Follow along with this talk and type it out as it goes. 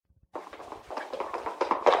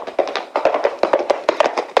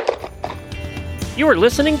You are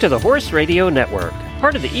listening to the Horse Radio Network,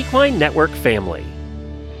 part of the Equine Network family.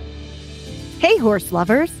 Hey, horse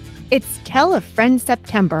lovers. It's Tell a Friend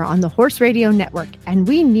September on the Horse Radio Network, and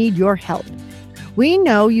we need your help. We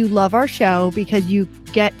know you love our show because you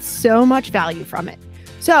get so much value from it.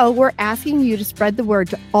 So we're asking you to spread the word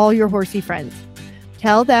to all your horsey friends.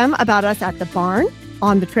 Tell them about us at the barn,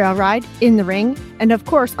 on the trail ride, in the ring, and of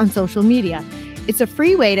course on social media. It's a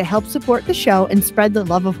free way to help support the show and spread the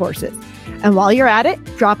love of horses. And while you're at it,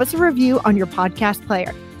 drop us a review on your podcast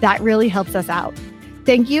player. That really helps us out.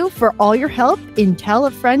 Thank you for all your help in Tell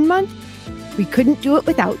a Friend Month. We couldn't do it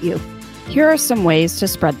without you. Here are some ways to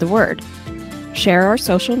spread the word. Share our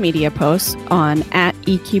social media posts on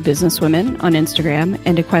 @EQBusinessWomen on Instagram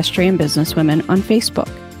and Equestrian Businesswomen on Facebook.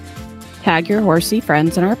 Tag your horsey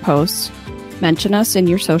friends in our posts. Mention us in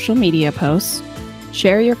your social media posts.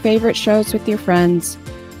 Share your favorite shows with your friends,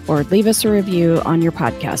 or leave us a review on your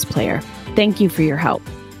podcast player. Thank you for your help.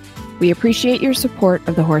 We appreciate your support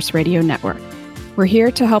of the Horse Radio Network. We're here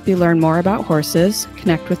to help you learn more about horses,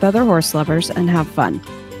 connect with other horse lovers, and have fun.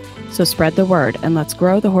 So spread the word and let's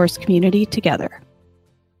grow the horse community together.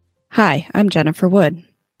 Hi, I'm Jennifer Wood.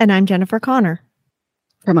 And I'm Jennifer Connor.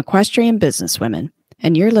 From Equestrian Businesswomen,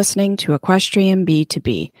 and you're listening to Equestrian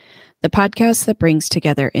B2B, the podcast that brings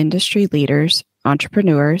together industry leaders,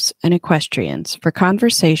 entrepreneurs, and equestrians for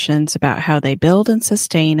conversations about how they build and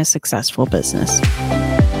sustain a successful business.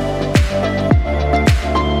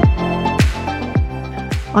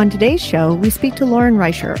 On today's show, we speak to Lauren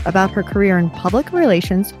Reischer about her career in public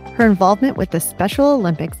relations, her involvement with the Special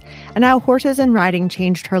Olympics, and how horses and riding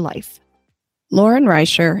changed her life. Lauren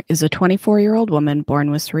Reischer is a 24-year-old woman born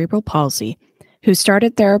with cerebral palsy who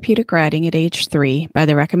started therapeutic riding at age 3 by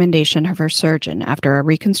the recommendation of her surgeon after a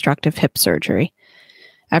reconstructive hip surgery.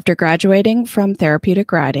 After graduating from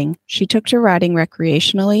therapeutic riding, she took to riding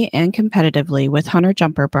recreationally and competitively with Hunter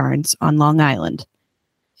Jumper Barnes on Long Island.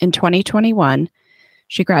 In 2021,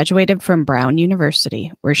 she graduated from Brown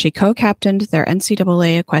University, where she co-captained their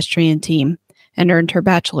NCAA equestrian team and earned her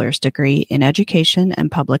bachelor's degree in education and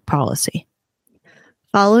public policy.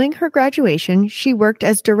 Following her graduation, she worked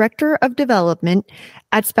as Director of Development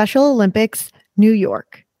at Special Olympics, New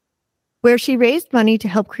York, where she raised money to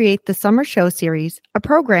help create the Summer Show Series, a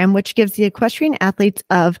program which gives the equestrian athletes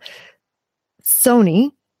of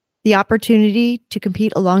Sony the opportunity to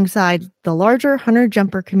compete alongside the larger hunter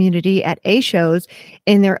jumper community at A shows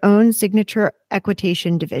in their own signature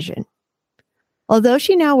equitation division. Although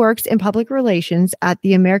she now works in public relations at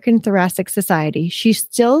the American Thoracic Society, she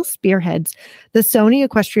still spearheads the Sony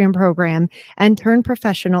Equestrian Program and turned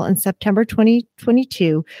professional in September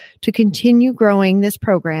 2022 to continue growing this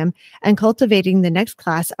program and cultivating the next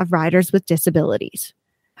class of riders with disabilities.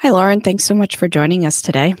 Hi, Lauren. Thanks so much for joining us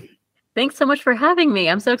today. Thanks so much for having me.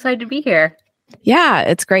 I'm so excited to be here. Yeah,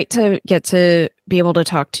 it's great to get to be able to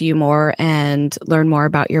talk to you more and learn more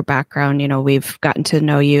about your background. You know, we've gotten to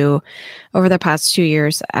know you over the past 2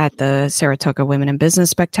 years at the Saratoga Women in Business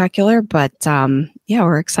Spectacular, but yeah,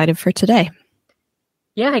 we're excited for today.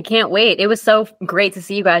 Yeah, I can't wait. It was so great to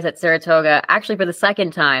see you guys at Saratoga, actually for the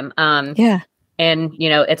second time. Yeah. And, you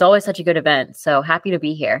know, it's always such a good event. So happy to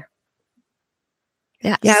be here.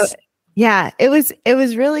 Yes. Yeah, it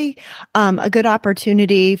was really a good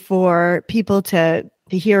opportunity for people to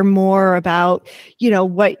hear more about, you know,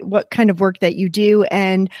 what kind of work that you do.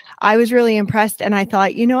 And I was really impressed. And I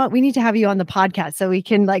thought, you know what, we need to have you on the podcast so we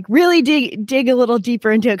can like really dig a little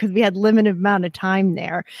deeper into it because we had limited amount of time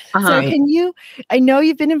there. So I know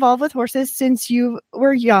you've been involved with horses since you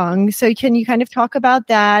were young. So can you kind of talk about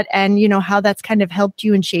that and, you know, how that's kind of helped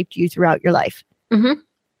you and shaped you throughout your life? Mm-hmm.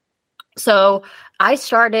 So I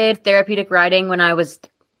started therapeutic riding when I was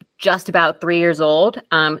just about 3 years old,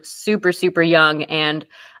 super, super young. And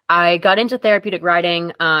I got into therapeutic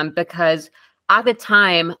riding because at the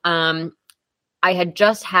time, I had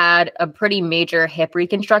just had a pretty major hip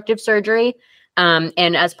reconstructive surgery. And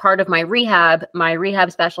as part of my rehab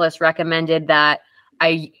specialist recommended that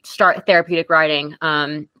I start therapeutic riding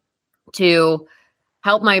to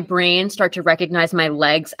help my brain start to recognize my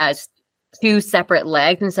legs as 2 separate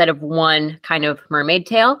legs instead of one kind of mermaid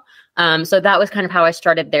tail. So that was kind of how I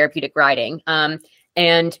started therapeutic riding.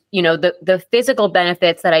 And, you know, the physical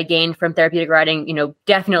benefits that I gained from therapeutic riding, you know,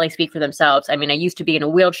 definitely speak for themselves. I mean, I used to be in a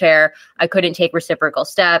wheelchair. I couldn't take reciprocal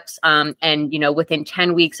steps. And, you know, within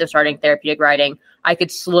 10 weeks of starting therapeutic riding, I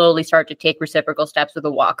could slowly start to take reciprocal steps with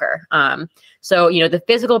a walker. So, you know, the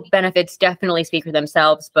physical benefits definitely speak for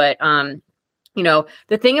themselves. But, you know,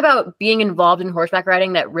 the thing about being involved in horseback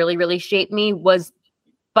riding that really, really shaped me was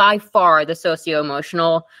by far the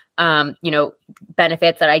socio-emotional, you know,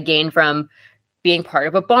 benefits that I gained from being part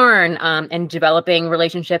of a barn, and developing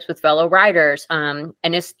relationships with fellow riders.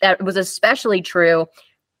 That was especially true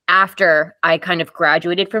after I kind of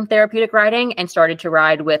graduated from therapeutic riding and started to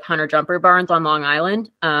ride with hunter jumper barns on Long Island.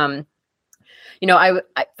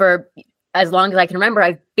 For as long as I can remember,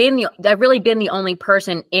 I've really been the only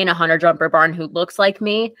person in a hunter jumper barn who looks like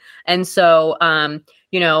me. And so,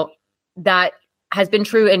 that has been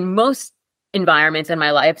true in most environments in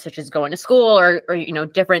my life, such as going to school or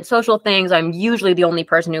different social things. I'm usually the only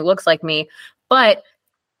person who looks like me. But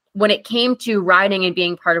when it came to riding and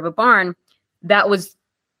being part of a barn, that was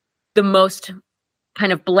the most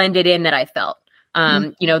kind of blended in that I felt.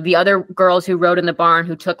 The other girls who rode in the barn,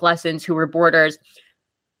 who took lessons, who were boarders,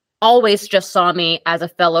 always just saw me as a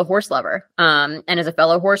fellow horse lover, and as a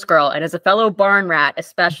fellow horse girl, and as a fellow barn rat,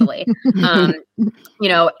 especially. And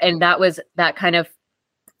that was that kind of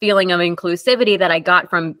feeling of inclusivity that I got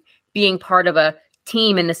from being part of a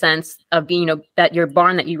team, in the sense of being, that your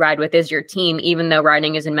barn that you ride with is your team, even though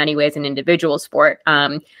riding is in many ways an individual sport.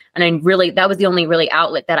 And that was the only really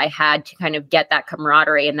outlet that I had to kind of get that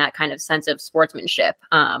camaraderie and that kind of sense of sportsmanship.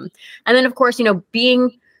 And then, of course,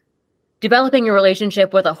 developing a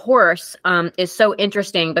relationship with a horse is so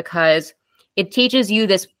interesting, because it teaches you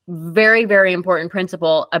this very, very important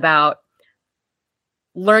principle about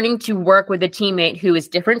learning to work with a teammate who is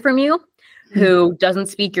different from you, who doesn't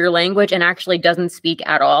speak your language and actually doesn't speak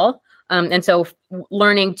at all. And so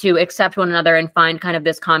learning to accept one another and find kind of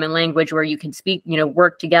this common language where you can speak,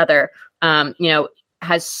 work together,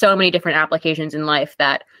 has so many different applications in life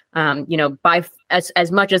that, by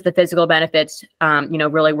as much as the physical benefits,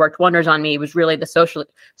 really worked wonders on me, was really the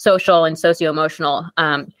social and socio-emotional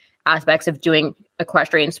aspects of doing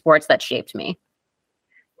equestrian sports that shaped me.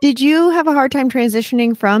 Did you have a hard time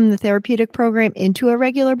transitioning from the therapeutic program into a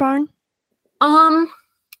regular barn? I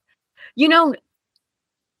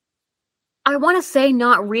want to say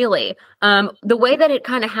not really. The way that it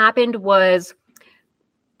kind of happened was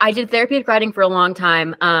I did therapeutic riding for a long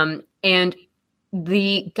time. And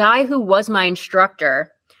the guy who was my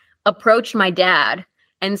instructor approached my dad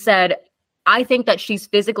and said, I think that she's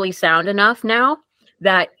physically sound enough now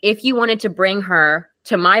that if you wanted to bring her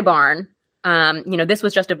to my barn, this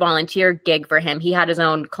was just a volunteer gig for him. He had his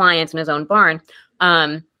own clients in his own barn.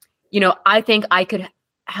 I think I could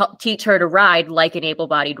help teach her to ride like an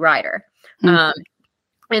able-bodied rider.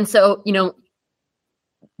 And so,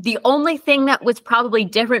 the only thing that was probably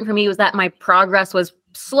different for me was that my progress was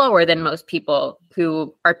slower than most people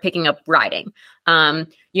who are picking up riding.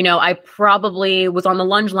 I probably was on the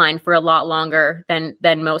lunge line for a lot longer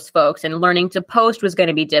than most folks, and learning to post was going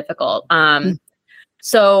to be difficult.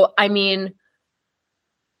 So,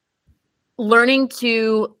 learning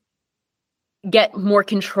to get more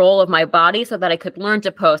control of my body so that I could learn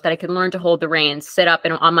to post, that I could learn to hold the reins, sit up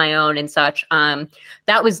on my own and such.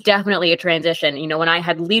 That was definitely a transition. When I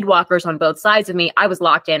had lead walkers on both sides of me, I was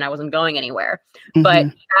locked in. I wasn't going anywhere. Mm-hmm. But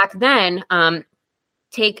back then,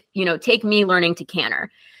 take me learning to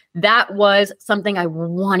canter. That was something I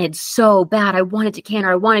wanted so bad. I wanted to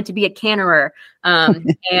canter. I wanted to be a canterer.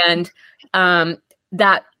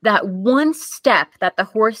 That one step that the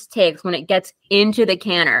horse takes when it gets into the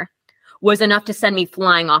canter was enough to send me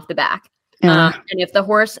flying off the back. And if the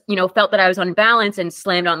horse, felt that I was unbalanced and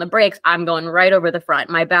slammed on the brakes, I'm going right over the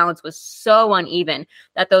front. My balance was so uneven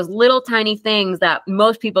that those little tiny things that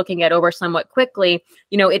most people can get over somewhat quickly,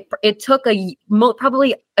 it took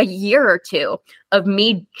probably a year or two of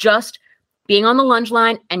me just being on the lunge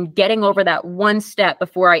line and getting over that one step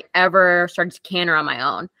before I ever started to canter on my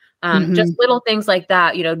own. Just little things like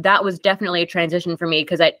that, that was definitely a transition for me,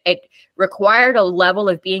 because it required a level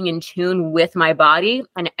of being in tune with my body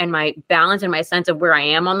and my balance and my sense of where I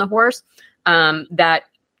am on the horse, that,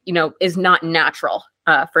 is not natural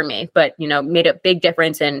for me, but, made a big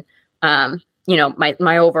difference in,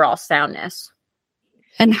 my overall soundness.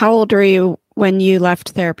 And how old were you when you left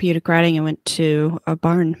therapeutic riding and went to a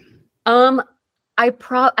barn? I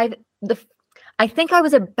think I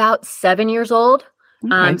was about 7 years old.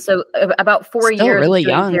 Okay. So about 4 still years really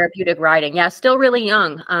doing young. Therapeutic riding. Yeah, still really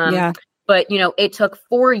young. But, it took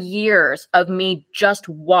 4 years of me just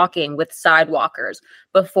walking with sidewalkers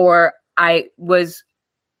before I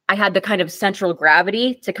had the kind of central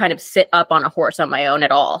gravity to kind of sit up on a horse on my own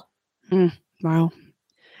at all. Wow.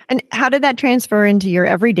 And how did that transfer into your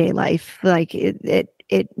everyday life? Like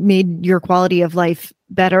it made your quality of life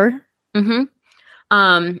better?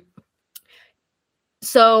 Mm-hmm.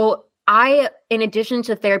 So in addition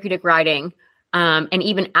to therapeutic riding, and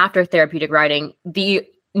even after therapeutic riding, the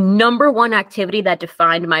number one activity that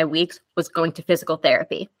defined my weeks was going to physical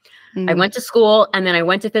therapy. I went to school and then I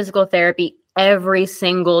went to physical therapy every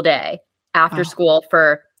single day. after school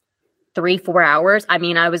for 3-4 hours. I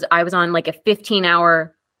mean, I was on like a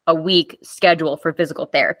 15-hour a week schedule for physical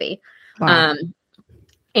therapy. Wow.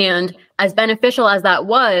 And as beneficial as that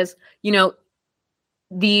was,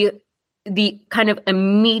 the kind of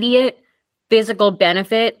immediate physical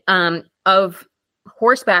benefit of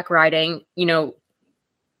horseback riding,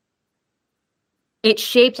 it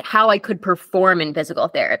shaped how I could perform in physical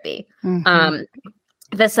therapy. Mm-hmm.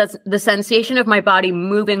 The sensation of my body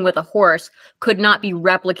moving with a horse could not be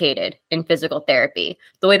replicated in physical therapy.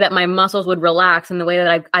 The way that my muscles would relax and the way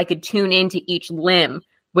that I could tune into each limb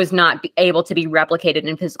was not able to be replicated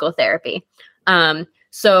in physical therapy.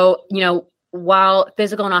 So, while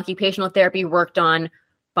physical and occupational therapy worked on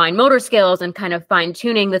fine motor skills and kind of fine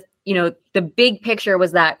tuning, the big picture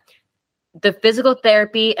was that the physical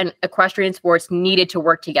therapy and equestrian sports needed to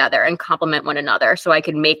work together and complement one another so I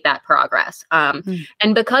could make that progress.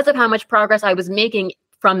 And because of how much progress I was making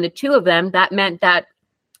from the two of them, that meant that,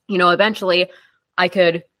 eventually I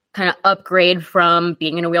could kind of upgrade from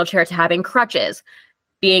being in a wheelchair to having crutches.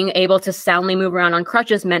 Being able to soundly move around on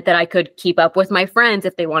crutches meant that I could keep up with my friends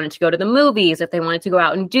if they wanted to go to the movies, if they wanted to go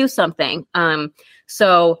out and do something.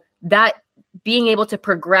 So that being able to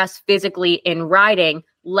progress physically in riding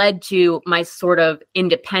led to my sort of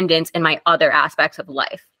independence in my other aspects of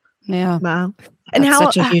life. Yeah. Wow. And that's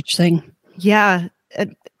such a huge thing. Yeah.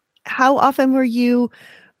 How often were you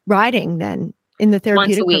riding then in the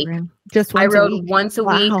therapeutic Once a week. program? Just once I rode a week? once a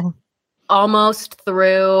week, almost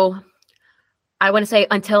through, I want to say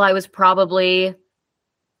until I was probably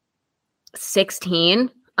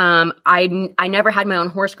 16. I never had my own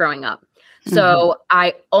horse growing up. So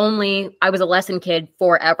I was a lesson kid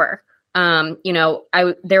forever.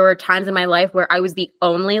 There were times in my life where I was the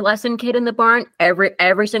only lesson kid in the barn.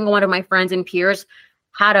 Every single one of my friends and peers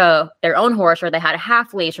had their own horse, or they had a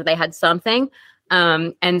half leash, or they had something.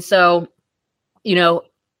 And so,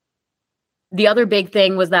 the other big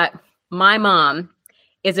thing was that my mom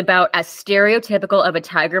is about as stereotypical of a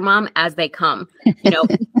tiger mom as they come.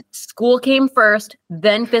 School came first,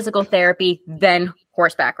 then physical therapy, then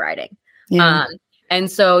horseback riding. Yeah.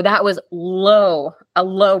 And so that was a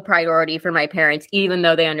low priority for my parents, even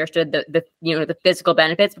though they understood the physical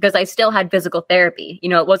benefits, because I still had physical therapy.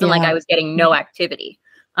 It wasn't like I was getting no activity.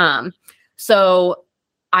 So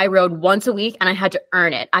I rode once a week and I had to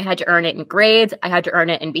earn it. I had to earn it in grades. I had to earn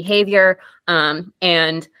it in behavior.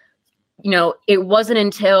 And it wasn't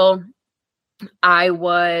until I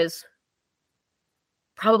was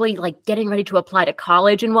probably like getting ready to apply to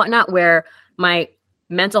college and whatnot, where my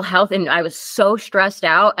mental health, and I was so stressed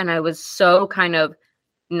out and I was so kind of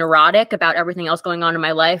neurotic about everything else going on in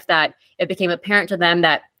my life, that it became apparent to them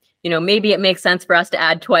that, maybe it makes sense for us to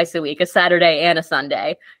add twice a week, a Saturday and a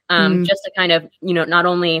Sunday, just to kind of, not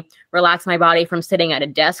only relax my body from sitting at a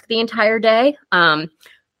desk the entire day,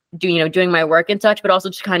 doing my work and such, but also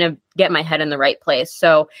to kind of get my head in the right place.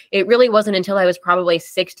 So it really wasn't until I was probably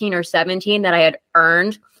 16 or 17 that I had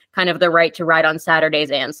earned kind of the right to ride on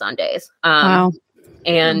Saturdays and Sundays. Wow.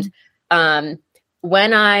 And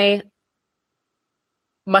when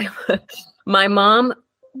my mom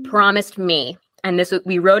promised me, and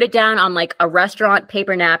we wrote it down on like a restaurant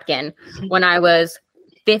paper napkin when I was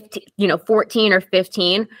 14 or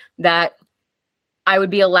 15, that I would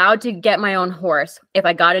be allowed to get my own horse if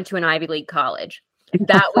I got into an Ivy League college.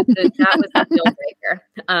 That was the deal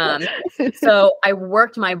breaker. So I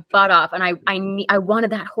worked my butt off, and I wanted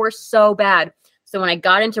that horse so bad. So when I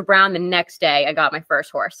got into Brown the next day, I got my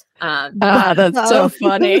first horse. That's so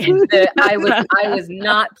funny. I was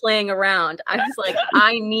not playing around. I was like,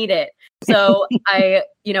 I need it. So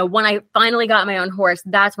when I finally got my own horse,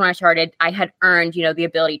 that's when I had earned, the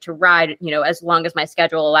ability to ride, as long as my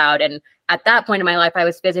schedule allowed. And at that point in my life, I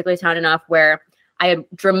was physically sound enough where I had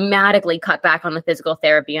dramatically cut back on the physical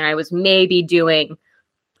therapy, and I was maybe doing,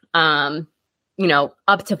 up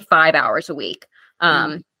to 5 hours a week.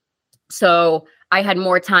 So I had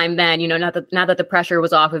more time then, now that the pressure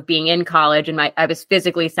was off of being in college, and I was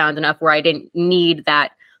physically sound enough where I didn't need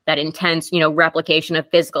that intense, replication of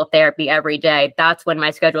physical therapy every day. That's when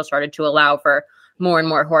my schedule started to allow for more and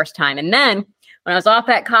more horse time. And then when I was off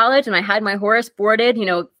at college and I had my horse boarded,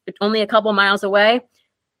 only a couple miles away,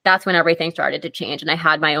 that's when everything started to change. And I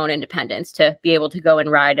had my own independence to be able to go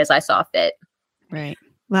and ride as I saw fit. Right.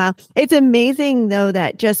 Wow. It's amazing, though,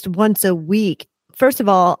 that just once a week, first of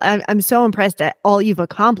all, I'm so impressed at all you've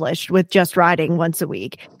accomplished with just riding once a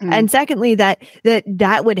week. And secondly, that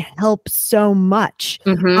would help so much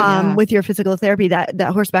with your physical therapy, that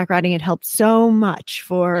horseback riding had helped so much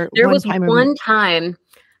for there was one time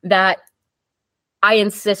that I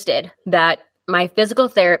insisted that my physical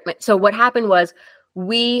therapy. So what happened was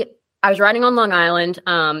we I was riding on Long Island.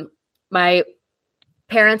 My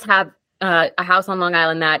parents have a house on Long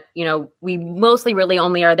Island that, we mostly really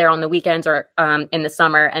only are there on the weekends or in the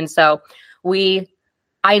summer. And so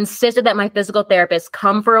I insisted that my physical therapist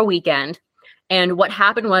come for a weekend. And what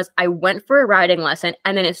happened was I went for a riding lesson.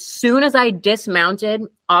 And then as soon as I dismounted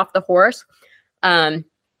off the horse, I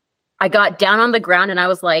got down on the ground and I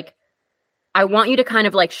was like, I want you to kind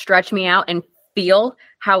of like stretch me out and feel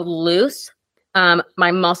how loose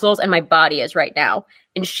my muscles and my body is right now.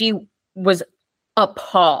 And she was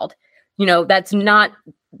appalled. That's not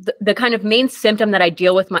the kind of main symptom that I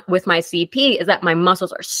deal with my CP is that my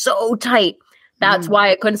muscles are so tight. That's why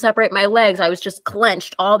I couldn't separate my legs. I was just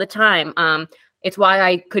clenched all the time. It's why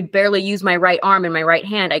I could barely use my right arm and my right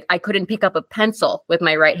hand. I couldn't pick up a pencil with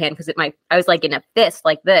my right hand because I was like in a fist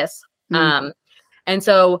like this. And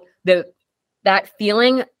so that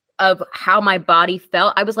feeling of how my body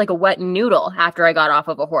felt, I was like a wet noodle after I got off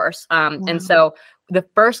of a horse. And so the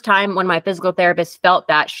first time when my physical therapist felt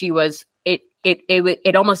that,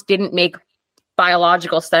 it almost didn't make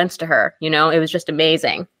biological sense to her. It was just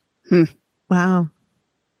amazing. Wow.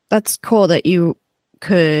 That's cool that you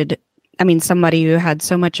could, somebody who had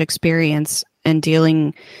so much experience in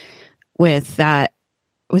dealing with that,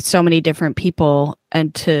 with so many different people,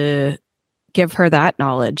 and to give her that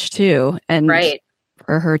knowledge too. And right.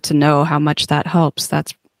 For her to know how much that helps.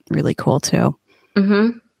 That's really cool too.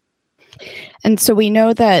 Mm-hmm. And so we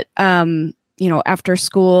know that, after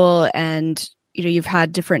school and, you've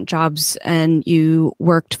had different jobs and you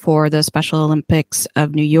worked for the Special Olympics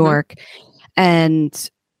of New York. And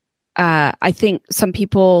I think some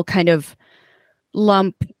people kind of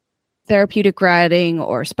lump therapeutic riding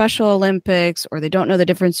or Special Olympics, or they don't know the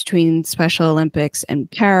difference between Special Olympics and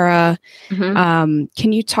para. Can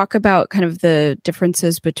you talk about kind of the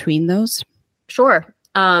differences between those? Sure.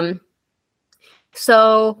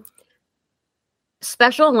 So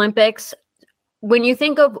Special Olympics, when you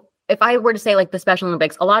think of, if I were to say like the Special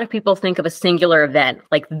Olympics, a lot of people think of a singular event,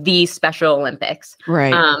 like the Special Olympics.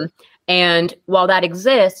 Right. And while that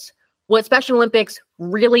exists, what Special Olympics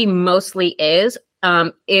really mostly is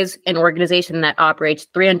an organization that operates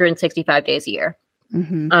 365 days a year.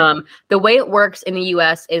 The way it works in the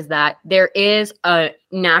US is that there is a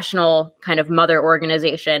national kind of mother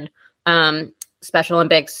organization, Special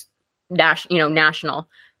Olympics, national.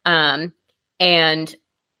 And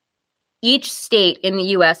each state in the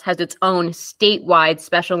US has its own statewide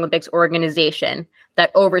Special Olympics organization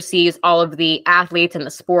that oversees all of the athletes and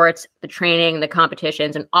the sports, the training, the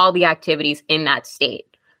competitions, and all the activities in that state.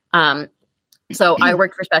 So I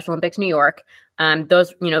worked for Special Olympics New York.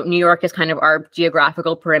 New York is kind of our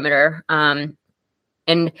geographical perimeter.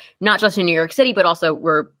 And not just in New York City, but also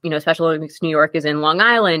Special Olympics New York is in Long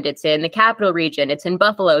Island. It's in the Capital Region. It's in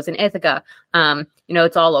Buffalo. It's in Ithaca.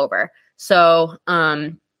 It's all over. So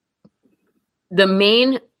the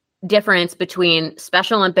main difference between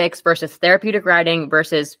Special Olympics versus therapeutic riding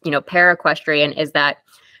versus, para-equestrian is that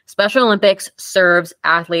Special Olympics serves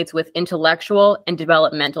athletes with intellectual and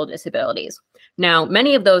developmental disabilities. Now,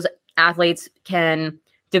 many of those athletes can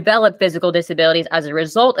develop physical disabilities as a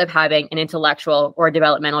result of having an intellectual or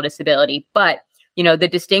developmental disability. But, the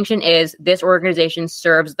distinction is this organization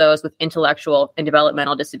serves those with intellectual and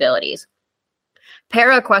developmental disabilities.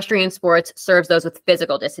 Para-equestrian sports serves those with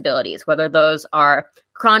physical disabilities, whether those are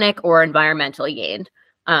chronic or environmentally gained.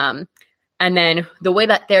 And then the way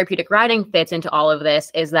that therapeutic riding fits into all of this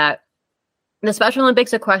is that the Special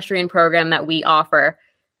Olympics equestrian program that we offer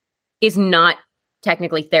is not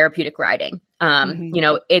technically therapeutic riding.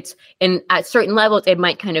 It's at certain levels, it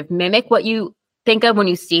might kind of mimic what you think of when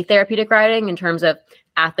you see therapeutic riding in terms of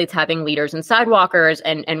athletes having leaders and sidewalkers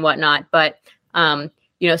and whatnot. But,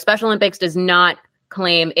 Special Olympics does not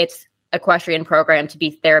claim its equestrian program to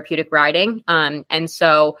be therapeutic riding. And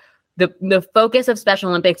so the focus of Special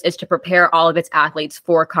Olympics is to prepare all of its athletes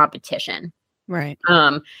for competition. Right.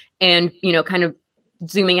 And, kind of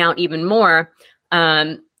zooming out even more,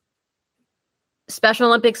 Special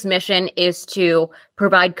Olympics mission is to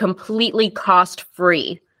provide completely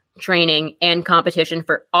cost-free training and competition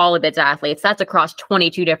for all of its athletes. That's across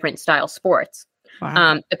 22 different style sports,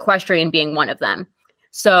 equestrian being one of them.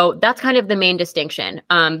 So that's kind of the main distinction.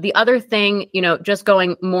 The other thing, just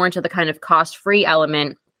going more into the kind of cost-free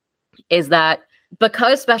element is that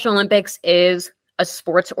because Special Olympics is a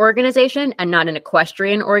sports organization and not an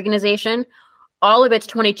equestrian organization, all of its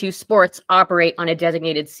 22 sports operate on a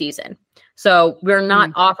designated season. So we're not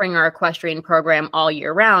offering our equestrian program all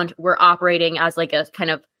year round. We're operating as like a kind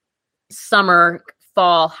of summer,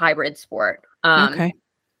 fall hybrid sport. And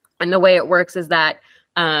the way it works is that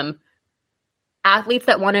athletes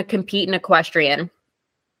that want to compete in equestrian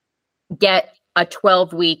get a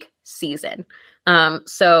 12-week season.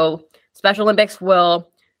 So Special Olympics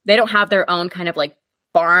they don't have their own kind of like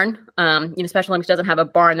barn. Special Olympics doesn't have a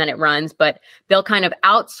barn that it runs, but they'll kind of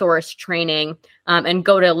outsource training and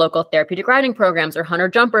go to local therapeutic riding programs or hunter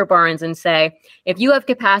jumper barns and say, if you have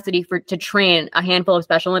capacity to train a handful of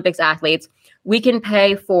Special Olympics athletes, we can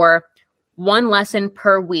pay for one lesson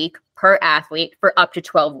per week per athlete for up to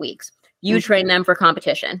 12 weeks. You train them for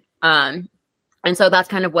competition. And so that's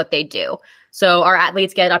kind of what they do. So our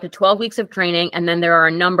athletes get up to 12 weeks of training, and then there are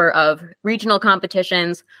a number of regional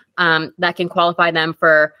competitions that can qualify them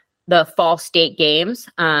for the fall state games,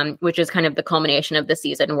 which is kind of the culmination of the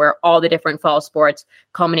season where all the different fall sports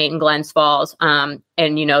culminate in Glens Falls. And,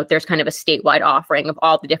 there's kind of a statewide offering of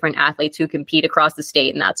all the different athletes who compete across the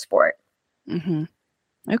state in that sport. Mm-hmm.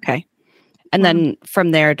 Okay. And then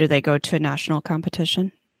from there, do they go to a national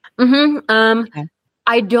competition? Mm-hmm. Okay.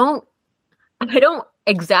 I don't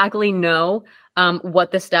exactly know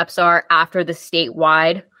what the steps are after the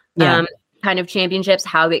statewide kind of championships,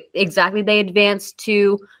 how they advance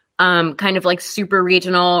to kind of like super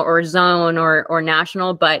regional or zone or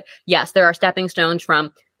national. But yes, there are stepping stones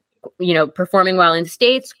from, performing well in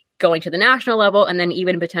states, going to the national level, and then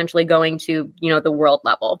even potentially going to, the world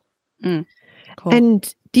level. Cool.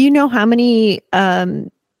 And do you know how many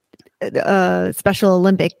Special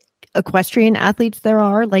Olympic equestrian athletes there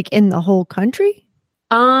are, like in the whole country?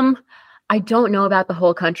 I don't know about the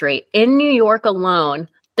whole country. In New York alone,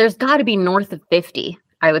 there's got to be north of 50,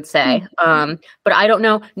 I would say. But I don't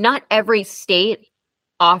know. Not every state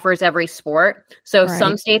offers every sport. So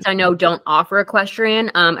some states I know don't offer equestrian.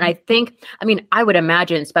 And I would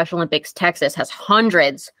imagine Special Olympics Texas has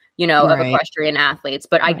hundreds, of equestrian athletes,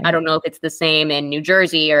 but I don't know if it's the same in New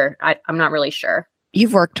Jersey or I'm not really sure.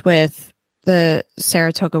 You've worked with the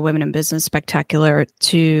Saratoga Women in Business Spectacular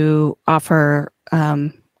to offer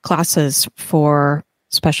classes for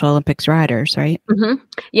Special Olympics riders, right? Mm-hmm.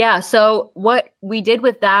 Yeah. So what we did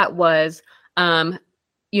with that was,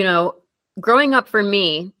 growing up for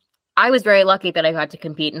me, I was very lucky that I got to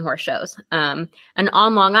compete in horse shows. And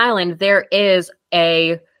on Long Island, there is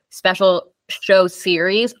a special show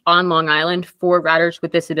series on Long Island for riders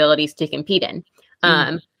with disabilities to compete in.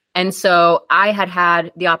 And so I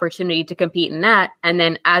had the opportunity to compete in that. And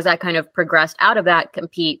then as I kind of progressed out of that,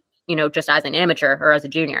 compete, just as an amateur or as a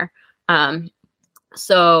junior.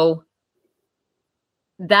 So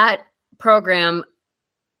that program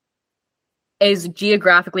is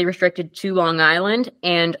geographically restricted to Long Island.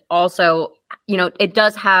 And also, it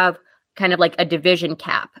does have kind of like a division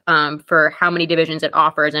cap for how many divisions it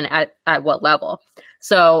offers and at what level.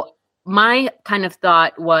 So my kind of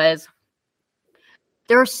thought was,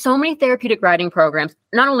 there are so many therapeutic riding programs,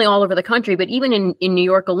 not only all over the country, but even in New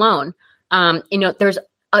York alone. There's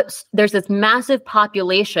this massive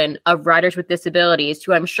population of riders with disabilities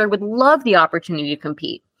who I'm sure would love the opportunity to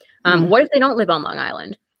compete. What if they don't live on Long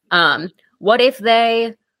Island? What if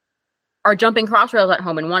they are jumping crossrails at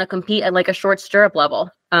home and want to compete at like a short stirrup level?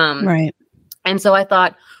 Right. And so I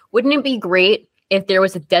thought, wouldn't it be great if there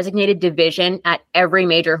was a designated division at every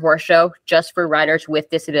major horse show just for riders with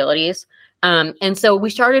disabilities? And so we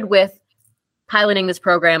started with piloting this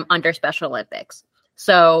program under Special Olympics.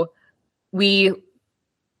 So we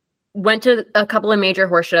went to a couple of major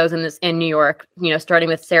horse shows in New York, starting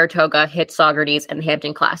with Saratoga, Hit Saugerties, and the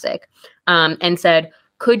Hampton Classic, and said,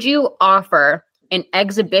 could you offer an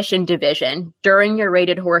exhibition division during your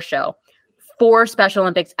rated horse show for Special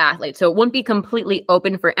Olympics athletes? So it wouldn't be completely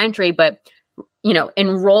open for entry, but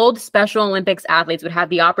enrolled Special Olympics athletes would have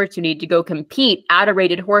the opportunity to go compete at a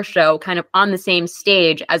rated horse show kind of on the same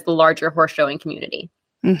stage as the larger horse showing community.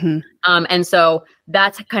 Mm-hmm. And so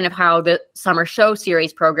that's kind of how the Summer Show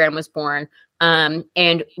Series program was born.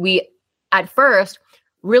 And we, at first,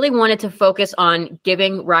 really wanted to focus on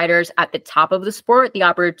giving riders at the top of the sport the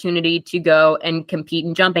opportunity to go and compete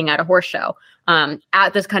in jumping at a horse show.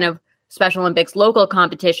 At this kind of Special Olympics local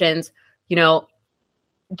competitions,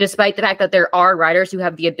 despite the fact that there are riders who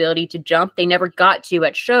have the ability to jump, they never got to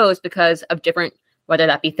at shows because of different, whether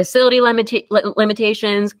that be facility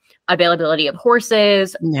limitations, availability of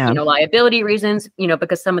horses, liability reasons,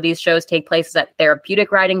 because some of these shows take place at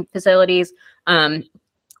therapeutic riding facilities.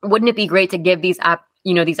 Wouldn't it be great to give these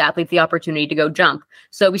athletes the opportunity to go jump?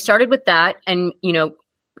 So we started with that and,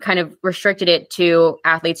 kind of restricted it to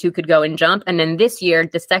athletes who could go and jump. And then this year,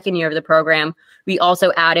 the second year of the program, we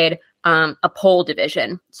also added a pole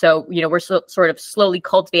division. So, we're sort of slowly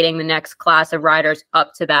cultivating the next class of riders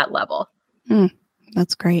up to that level.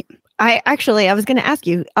 That's great. I was going to ask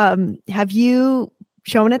you, have you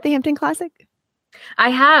shown at the Hampton Classic? I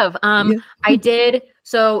have. I did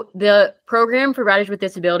So the program for Riders with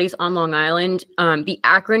Disabilities on Long Island, the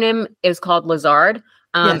acronym is called Lazard.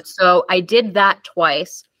 Yes. So I did that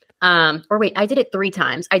twice. I did it 3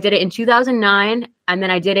 times. I did it in 2009, and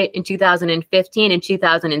then I did it in 2015 and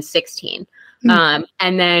 2016.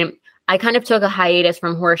 And then I kind of took a hiatus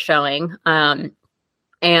from horse showing.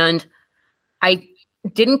 And I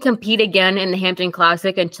didn't compete again in the Hampton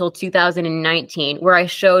Classic until 2019, where I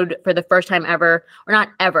showed for the first time ever, or not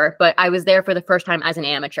ever, but I was there for the first time as an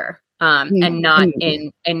amateur, and not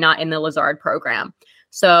in the Lazard program.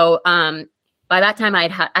 So by that time I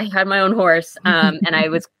had my own horse, and I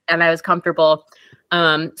was comfortable.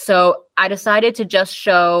 So I decided to just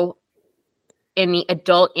show in the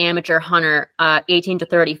adult amateur hunter, 18 to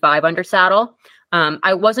 35 under saddle.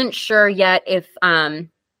 I wasn't sure yet if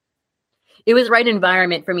it was the right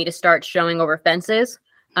environment for me to start showing over fences.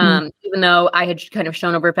 Even though I had kind of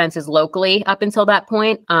shown over fences locally up until that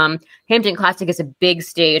point. Hampton Classic is a big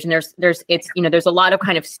stage, and there's a lot of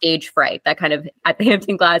kind of stage fright that kind of at the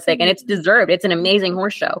Hampton Classic, and it's deserved. It's an amazing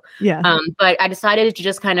horse show. Yeah. But I decided to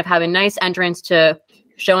just kind of have a nice entrance to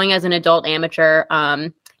showing as an adult amateur.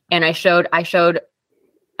 And I showed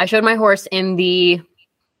my horse in the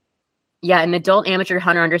adult amateur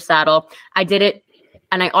hunter under saddle. I did it,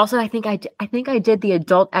 and I think I did the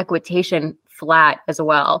adult equitation flat as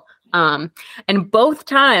well. And both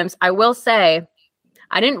times, I will say,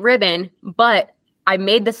 I didn't ribbon, but I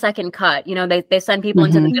made the second cut. You know, they send people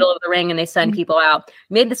into the middle of the ring and they send people out.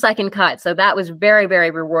 Made the second cut. So that was very,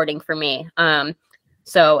 very rewarding for me.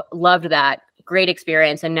 So loved that. Great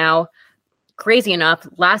experience. And now, crazy enough,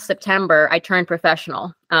 last September, I turned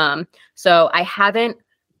professional. So I haven't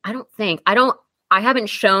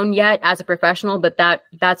shown yet as a professional, but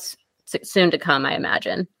that's soon to come, I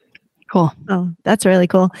imagine. Cool. Oh, that's really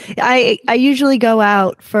cool. I usually go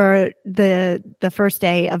out for the first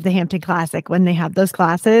day of the Hampton Classic when they have those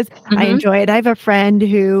classes. I enjoy it. I have a friend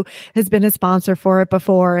who has been a sponsor for it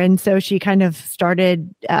before, and so she kind of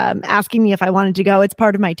started asking me if I wanted to go. It's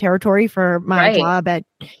part of my territory for my job at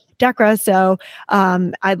DECRA, so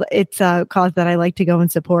it's a cause that I like to go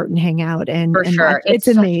and support and hang out. And for sure, it's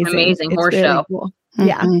amazing. An amazing horse show. Cool.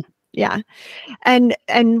 Yeah. And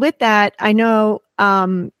with that, I know.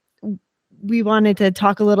 We wanted to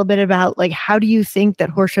talk a little bit about, like, how do you think that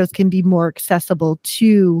horse shows can be more accessible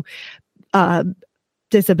to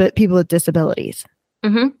people with disabilities?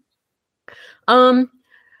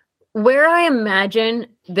 Where I imagine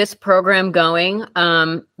this program going,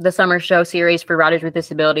 the summer show series for Riders with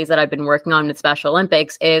Disabilities that I've been working on with Special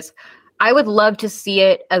Olympics, is I would love to see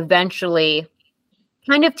it eventually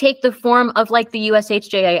kind of take the form of like the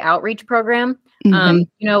USHJA outreach program.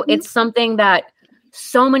 It's something that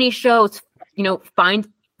so many shows find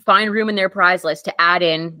room in their prize list to add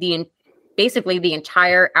in basically the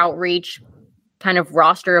entire outreach kind of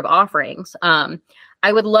roster of offerings. I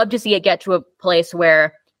would love to see it get to a place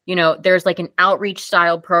where, there's like an outreach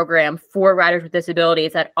style program for riders with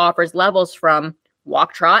disabilities that offers levels from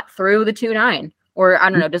walk trot through the 2-9, or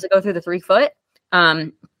I don't know, does it go through the 3 foot?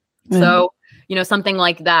 So, something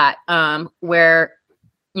like that, where,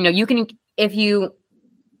 you can,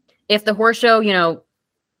 if the horse show,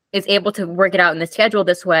 is able to work it out in the schedule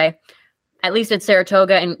this way, at least at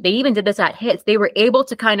Saratoga, and they even did this at HITS, they were able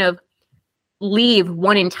to kind of leave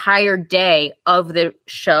one entire day of the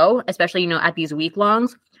show, especially, at these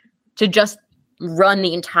week-longs, to just run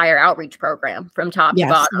the entire outreach program from top to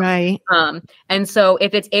bottom. Right. And so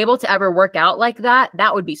if it's able to ever work out like that,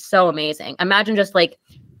 that would be so amazing. Imagine just like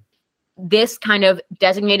this kind of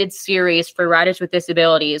designated series for riders with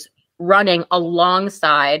disabilities running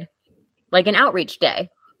alongside like an outreach day.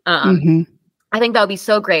 I think that would be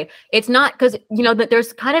so great. It's not because, that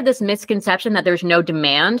there's kind of this misconception that there's no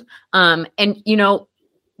demand. And,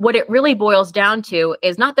 what it really boils down to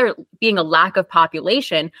is not there being a lack of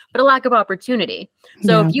population, but a lack of opportunity.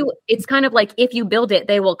 So it's kind of like, if you build it,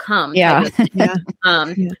 they will come.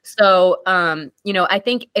 So, I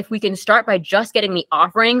think if we can start by just getting the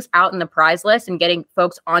offerings out in the prize list and getting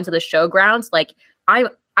folks onto the showgrounds, like I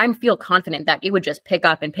feel confident that it would just pick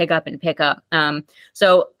up and pick up and pick up.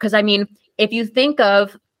 So, because if you think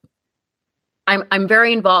of, I'm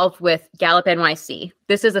very involved with Gallop NYC.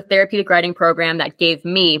 This is a therapeutic riding program that gave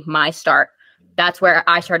me my start. That's where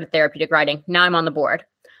I started therapeutic riding. Now I'm on the board.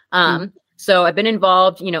 So I've been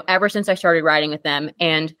involved, ever since I started riding with them.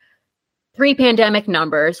 And pre-pandemic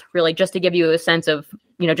numbers, really, just to give you a sense of,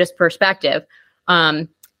 just perspective.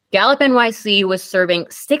 Gallop NYC was serving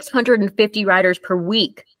 650 riders per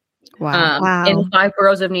week. Wow. In 5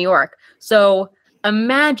 boroughs of New York. So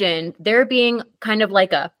imagine there being kind of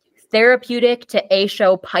like a therapeutic to a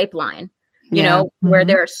show pipeline where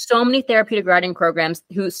there are so many therapeutic riding programs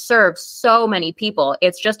who serve so many people.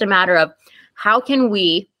 It's just a matter of how can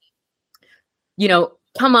we,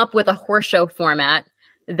 come up with a horse show format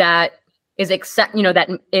that is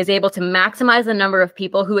that is able to maximize the number of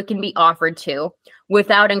people who it can be offered to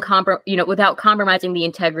without compromising the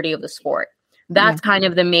integrity of the sport. That's kind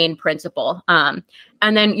of the main principle. And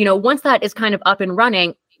then, once that is kind of up and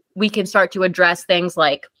running, we can start to address things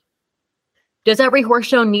like, does every horse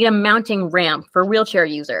show need a mounting ramp for wheelchair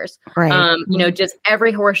users? Right. Does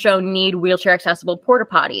every horse show need wheelchair accessible porta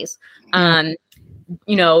potties?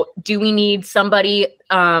 Do we need somebody,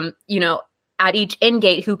 at each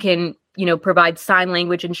in-gate who can, provide sign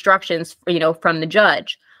language instructions, from the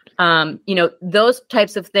judge? Those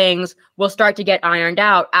types of things will start to get ironed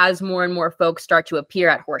out as more and more folks start to appear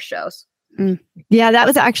at horse shows. Yeah, that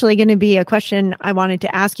was actually going to be a question I wanted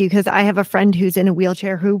to ask you, because I have a friend who's in a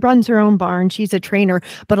wheelchair who runs her own barn. She's a trainer,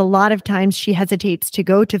 but a lot of times she hesitates to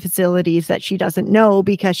go to facilities that she doesn't know,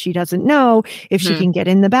 because she doesn't know if she can get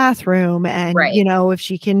in the bathroom and, if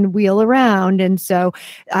she can wheel around. And so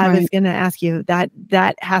I was going to ask you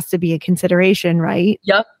that has to be a consideration, right?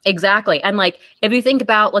 Yep, exactly. And like, if you think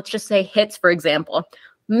about, let's just say HITS, for example,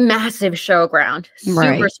 massive showground,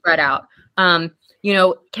 super spread out.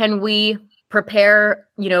 Can we prepare,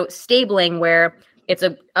 stabling where it's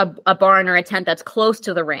a barn or a tent that's close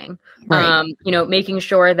to the ring? Making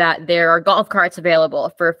sure that there are golf carts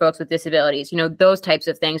available for folks with disabilities, those types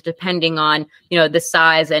of things, depending on, the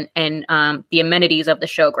size and the amenities of the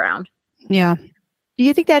showground. Yeah. Do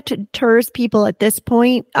you think that deters people at this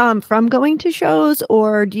point from going to shows,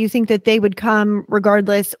 or do you think that they would come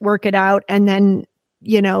regardless, work it out, and then,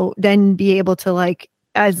 then be able to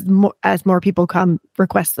as more people come,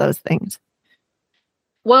 request those things?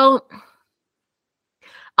 Well,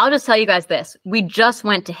 I'll just tell you guys this. We just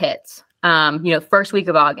went to HITS, first week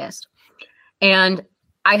of August. And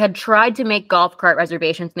I had tried to make golf cart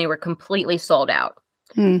reservations and they were completely sold out.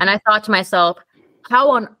 And I thought to myself,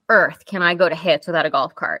 how on earth can I go to HITS without a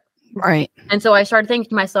golf cart? Right. And so I started thinking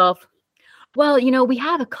to myself, well, we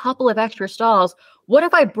have a couple of extra stalls. What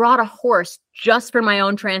if I brought a horse just for my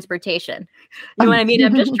own transportation? You know what I mean?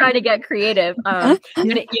 I'm just trying to get creative. And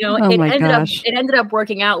it ended up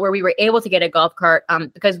working out where we were able to get a golf cart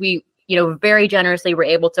because we, very generously were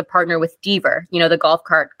able to partner with Deaver, the golf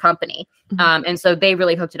cart company. And so they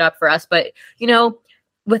really hooked it up for us. But,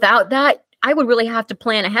 without that, I would really have to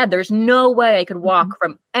plan ahead. There's no way I could walk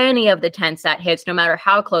from any of the tents at HITS, no matter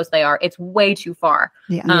how close they are. It's way too far.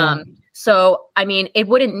 So, I mean, it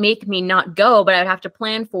wouldn't make me not go, but I'd have to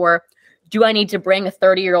plan for, do I need to bring a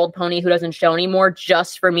 30-year-old pony who doesn't show anymore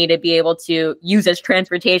just for me to be able to use as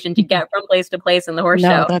transportation to get from place to place in the horse show?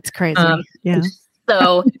 No, that's crazy.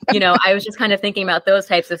 So, I was just kind of thinking about those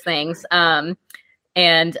types of things. I'm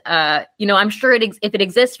sure if it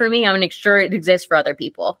exists for me, I'm sure it exists for other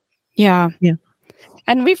people. Yeah.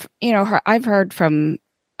 And we've, I've heard from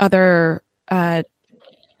other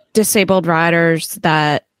disabled riders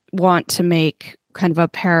that want to make kind of a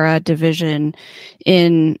para division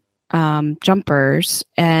in jumpers.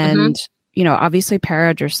 And, obviously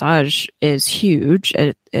para dressage is huge.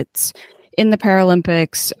 It's in the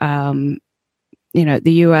Paralympics.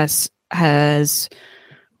 The US has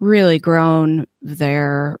really grown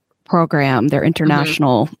their program, their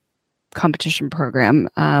international competition program,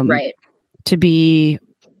 to be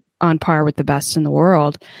on par with the best in the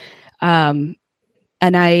world. And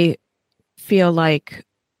I feel like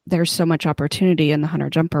there's so much opportunity in the hunter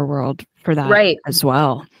jumper world for that as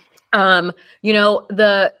well.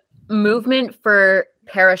 The movement for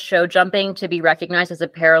para show jumping to be recognized as a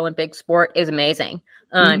Paralympic sport is amazing.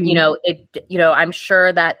 I'm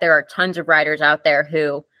sure that there are tons of riders out there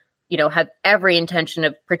who, have every intention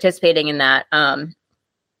of participating in that.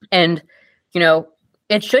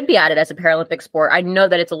 It should be added as a Paralympic sport. I know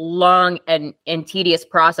that it's a long and tedious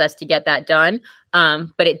process to get that done,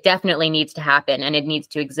 but it definitely needs to happen and it needs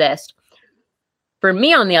to exist. For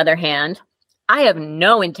me, on the other hand, I have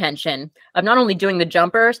no intention of not only doing the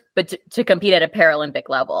jumpers, but to compete at a Paralympic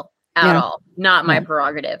level at all. Not my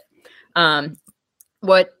prerogative.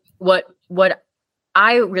 What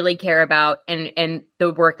I really care about and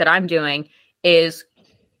the work that I'm doing is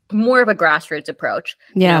more of a grassroots approach.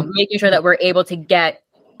 Making sure that we're able to get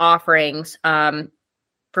offerings for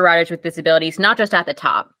riders with disabilities, not just at the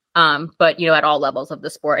top, but at all levels of the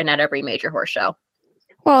sport and at every major horse show.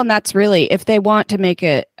 Well, and that's really, if they want to make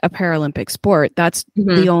it a Paralympic sport, that's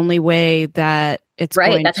the only way that it's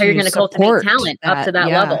going That's how you're going to cultivate talent up to that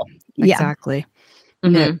level. Exactly.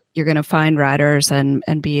 You're going to find riders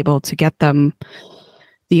and be able to get them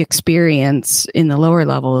the experience in the lower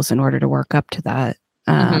levels in order to work up to that.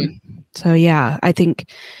 So yeah, I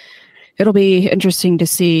think it'll be interesting to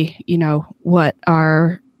see, what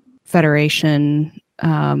our federation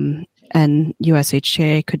and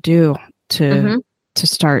USHTA could do to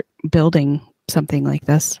start building something like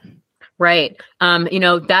this. Right.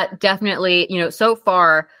 That definitely, so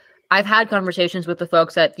far I've had conversations with the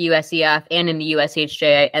folks at the USEF and in the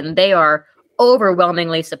USHJA, and they are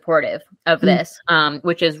overwhelmingly supportive of this,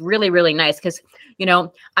 which is really, really nice. Because,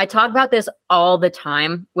 I talk about this all the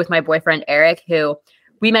time with my boyfriend, Eric, who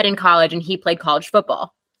we met in college and he played college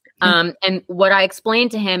football. And what I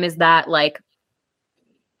explained to him is that, like,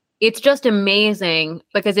 it's just amazing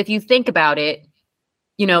because if you think about it,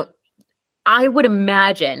 I would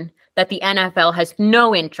imagine that the NFL has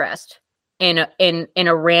no interest in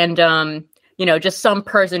a random, just some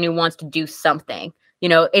person who wants to do something.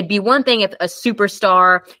 It'd be one thing if a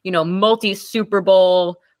superstar, multi Super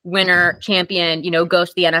Bowl winner champion, goes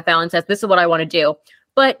to the NFL and says, this is what I want to do.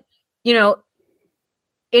 But,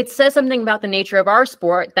 it says something about the nature of our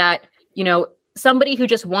sport that, somebody who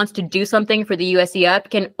just wants to do something for the USEF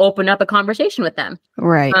can open up a conversation with them.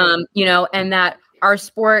 Right. And that our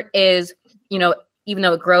sport is, even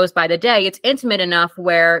though it grows by the day, it's intimate enough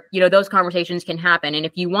where, those conversations can happen. And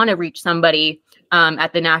if you want to reach somebody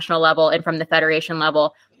at the national level and from the federation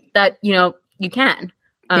level, that, you can.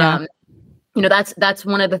 That's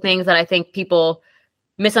one of the things that I think people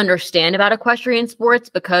misunderstand about equestrian sports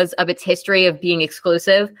because of its history of being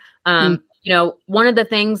exclusive. One of the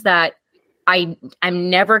things that I'm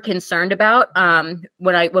never concerned about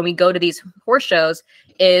when we go to these horse shows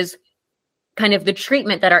is kind of the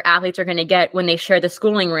treatment that our athletes are going to get when they share the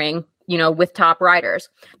schooling ring, with top riders.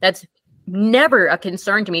 That's never a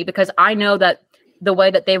concern to me because I know that the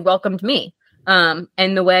way that they've welcomed me, and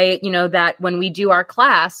the way, that when we do our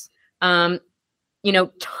class,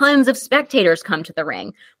 tons of spectators come to the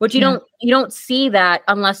ring, which you don't see that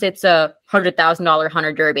unless it's a $100,000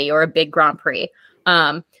 hunter derby or a big Grand Prix.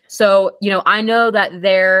 So, I know that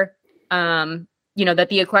that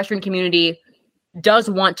the equestrian community does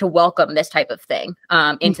want to welcome this type of thing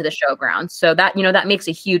into the showground. So that, that makes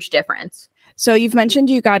a huge difference. So you've mentioned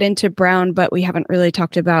you got into Brown, but we haven't really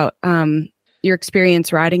talked about your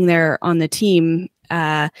experience riding there on the team.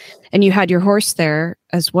 And you had your horse there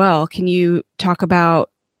as well. Can you talk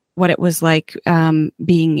about what it was like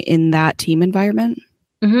being in that team environment?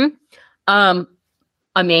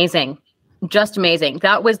 Amazing. Just amazing.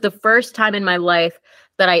 That was the first time in my life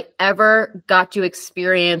that I ever got to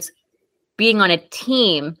experience being on a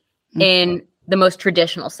team in the most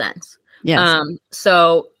traditional sense. Yes.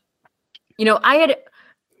 So, I had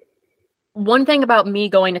one thing about me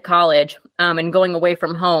going to college and going away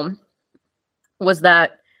from home was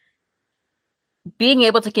that being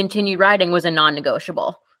able to continue riding was a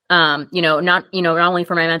non-negotiable. Not only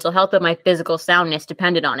for my mental health, but my physical soundness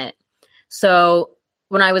depended on it. So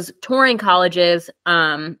when I was touring colleges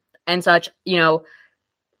and such,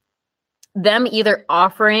 them either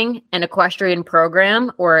offering an equestrian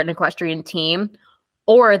program or an equestrian team,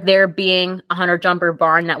 or there being a hunter jumper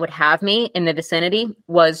barn that would have me in the vicinity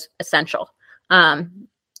was essential.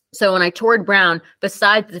 So when I toured Brown,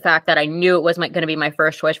 besides the fact that I knew it was going to be my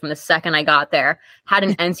first choice from the second I got there, had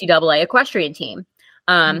an NCAA equestrian team.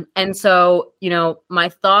 And so, my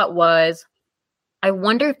thought was, I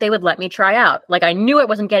wonder if they would let me try out. Like, I knew I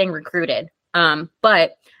wasn't getting recruited.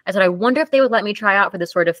 But I said, I wonder if they would let me try out for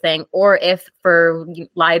this sort of thing, or if for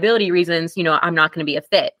liability reasons, I'm not going to be a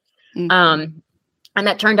fit. And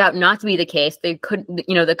that turned out not to be the case. They couldn't,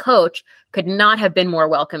 the coach could not have been more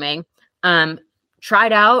welcoming.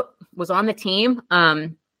 Tried out, was on the team.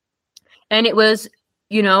 And it was,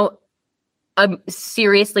 a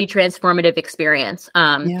seriously transformative experience.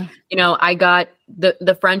 I got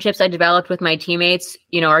the friendships I developed with my teammates,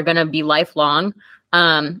 are going to be lifelong.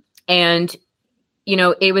 And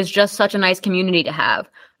it was just such a nice community to have.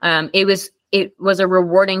 It was a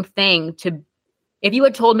rewarding thing if you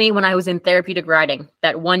had told me when I was in therapeutic riding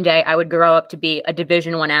that one day I would grow up to be a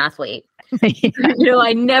Division I athlete,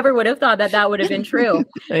 I never would have thought that would have been true.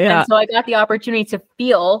 Yeah. And so I got the opportunity to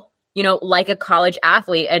feel, like a college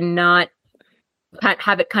athlete and not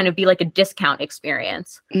have it kind of be like a discount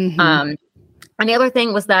experience. And the other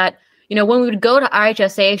thing was that, when we would go to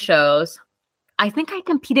IHSA shows, I think I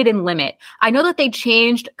competed in limit. I know that they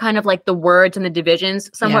changed kind of like the words and the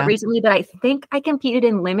divisions somewhat recently, but I think I competed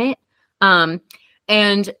in limit.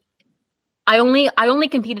 And I only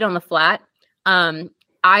competed on the flat.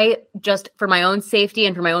 I just, for my own safety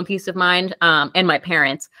and for my own peace of mind, and my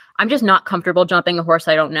parents, I'm just not comfortable jumping a horse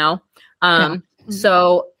I don't know.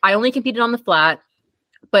 So I only competed on the flat,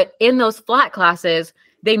 but in those flat classes,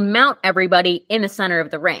 they mount everybody in the center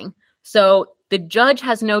of the ring. So the judge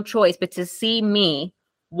has no choice but to see me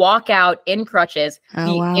walk out in crutches,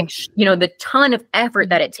 the ton of effort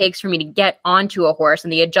that it takes for me to get onto a horse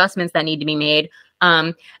and the adjustments that need to be made.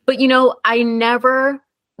 But, I never,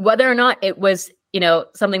 whether or not it was,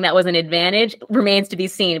 something that was an advantage remains to be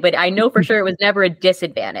seen, but I know for sure it was never a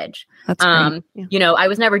disadvantage. That's great. I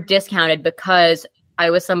was never discounted because I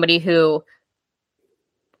was somebody who,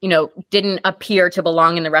 didn't appear to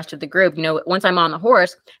belong in the rest of the group. Once I'm on the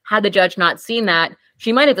horse, had the judge not seen that,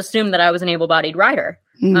 she might have assumed that I was an able-bodied rider,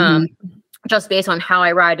 just based on how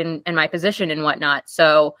I ride and my position and whatnot.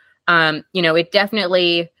 So, it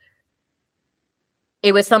definitely,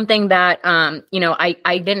 it was something that,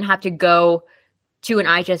 I didn't have to go to an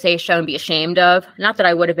IHSA show and be ashamed of. Not that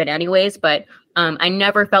I would have been anyways, but I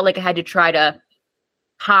never felt like I had to try to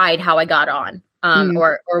hide how I got on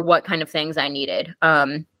or what kind of things I needed.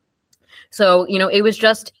 So, it was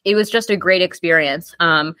just a great experience.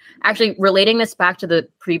 Actually, relating this back to the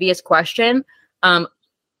previous question,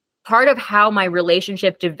 part of how my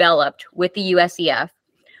relationship developed with the USEF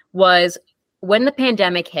was when the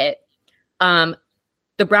pandemic hit, the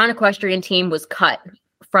Brown equestrian team was cut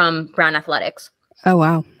from Brown Athletics. Oh,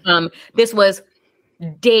 wow. This was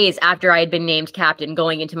days after I had been named captain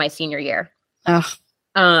going into my senior year.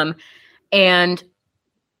 And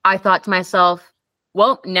I thought to myself,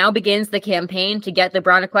 well, now begins the campaign to get the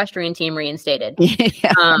Brown equestrian team reinstated.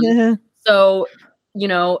 So,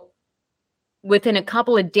 within a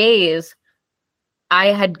couple of days, I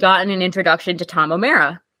had gotten an introduction to Tom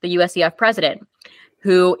O'Mara, the USEF president,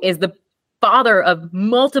 who is the father of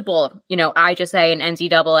multiple, IHSA and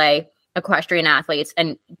NCAA equestrian athletes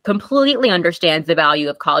and completely understands the value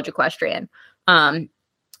of college equestrian.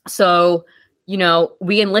 So,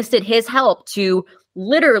 we enlisted his help to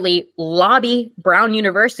literally lobby Brown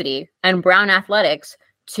University and Brown Athletics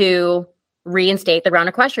to reinstate the Brown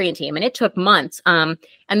equestrian team. And it took months. And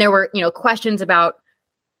there were, questions about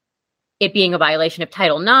it being a violation of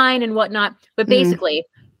Title IX and whatnot. But basically,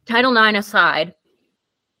 Title IX aside,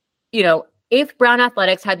 if Brown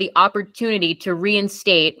Athletics had the opportunity to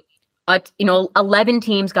reinstate 11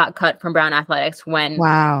 teams got cut from Brown Athletics when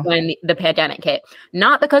the pandemic hit,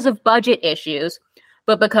 not because of budget issues,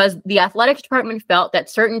 but because the athletics department felt that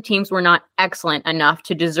certain teams were not excellent enough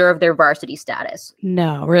to deserve their varsity status.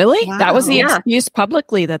 No, really? Wow. That was the excuse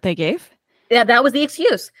publicly that they gave? Yeah, that was the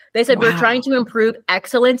excuse. They said, we're trying to improve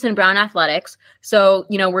excellence in Brown athletics. So,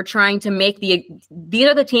 we're trying to make these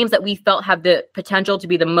are the teams that we felt have the potential to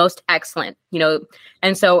be the most excellent,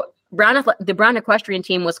 and so the Brown equestrian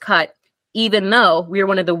team was cut, even though we were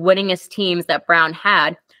one of the winningest teams that Brown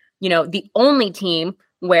had, the only team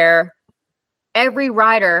where every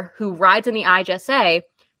rider who rides in the IHSA,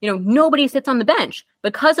 nobody sits on the bench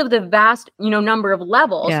because of the vast, number of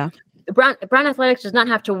levels. Yeah. Brown Athletics does not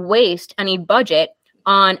have to waste any budget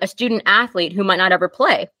on a student athlete who might not ever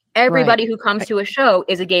play. Everybody who comes to a show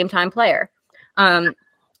is a game time player.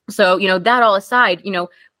 So, that all aside,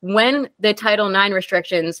 when the Title IX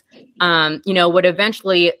restrictions, would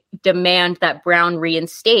eventually demand that Brown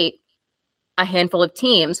reinstate a handful of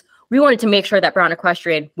teams, we wanted to make sure that Brown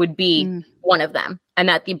Equestrian would be one of them, and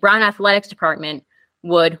that the Brown Athletics Department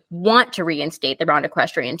would want to reinstate the Brown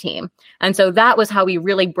Equestrian team. And so that was how we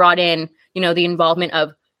really brought in, the involvement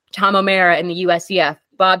of Tom O'Mara and the USEF,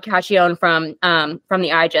 Bob Cacchione from the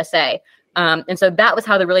IHSA. And so that was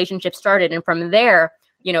how the relationship started. And from there,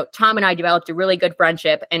 Tom and I developed a really good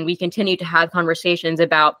friendship, and we continued to have conversations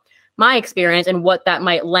about my experience and what that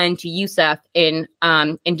might lend to USEF in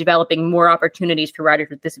developing more opportunities for riders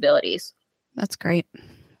with disabilities. That's great.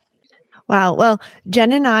 Wow. Well,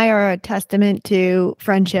 Jen and I are a testament to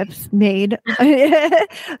friendships made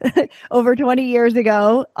over 20 years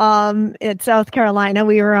ago in South Carolina.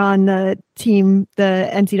 We were on the team, the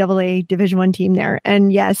NCAA Division I team there.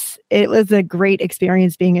 And yes, it was a great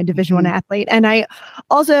experience being a Division I athlete. And I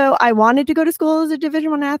wanted to go to school as a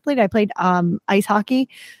Division I athlete. I played ice hockey.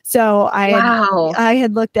 So I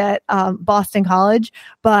had looked at Boston College,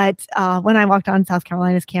 but when I walked on South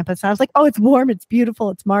Carolina's campus, I was like, oh, it's warm, it's beautiful,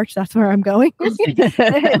 it's March. That's where I'm going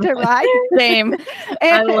to ride. Same.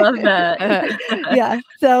 I love that. Yeah.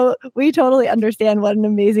 So we totally understand what an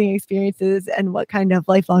amazing experience is and what kind of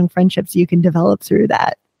lifelong friendships you can develop through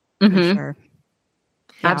that. For sure.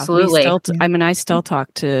 Yeah, absolutely. I still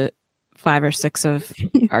talk to 5 or 6 of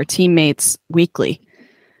our teammates weekly.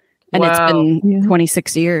 And it's been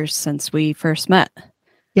 26 years since we first met.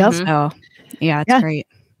 Yep. So yeah, it's great.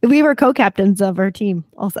 We were co-captains of our team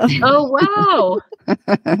also. Oh, wow.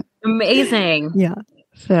 Amazing. Yeah.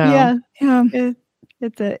 So yeah.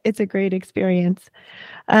 It's a great experience.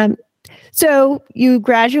 So you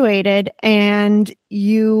graduated and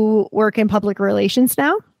you work in public relations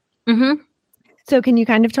now. Mm-hmm. So can you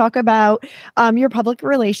kind of talk about your public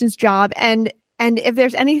relations job and if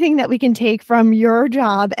there's anything that we can take from your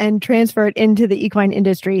job and transfer it into the equine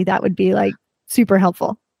industry, that would be like super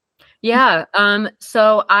helpful. Yeah.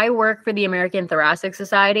 So I work for the American Thoracic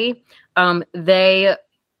Society. They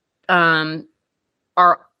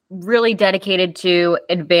are really dedicated to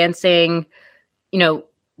advancing,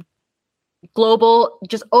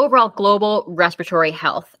 overall global respiratory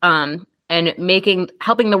health, and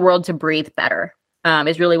helping the world to breathe better,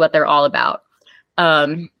 is really what they're all about.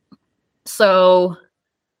 So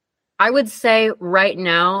I would say right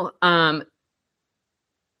now,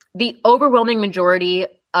 the overwhelming majority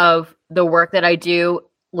of the work that I do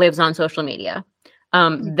lives on social media.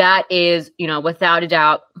 That is, without a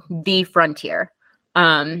doubt, the frontier.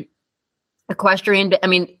 Equestrian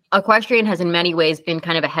has in many ways been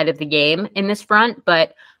kind of ahead of the game in this front,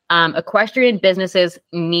 but equestrian businesses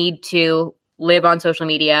need to live on social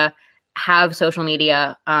media, have social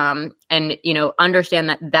media, and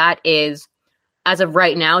understand that is, as of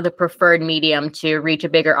right now, the preferred medium to reach a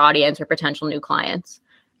bigger audience or potential new clients.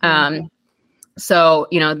 So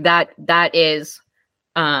that is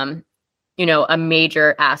a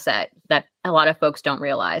major asset that a lot of folks don't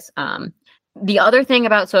realize. The other thing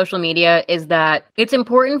about social media is that it's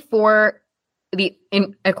important for the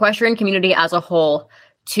equestrian community as a whole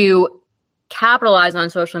to capitalize on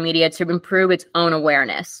social media to improve its own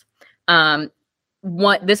awareness.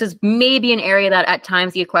 This is maybe an area that at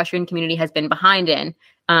times the equestrian community has been behind in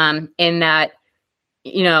that,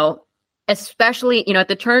 especially, at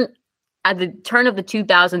the turn of the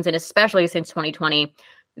 2000s, and especially since 2020,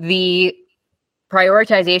 the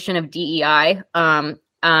prioritization of DEI,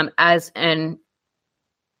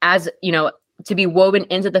 to be woven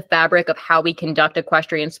into the fabric of how we conduct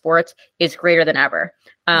equestrian sports is greater than ever.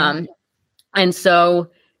 And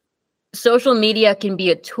so social media can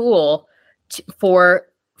be a tool for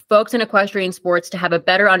folks in equestrian sports to have a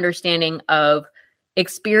better understanding of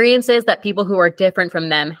experiences that people who are different from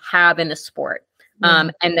them have in the sport,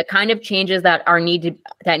 and the kind of changes that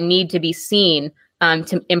need to be seen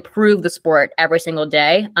to improve the sport every single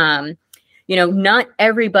day. Not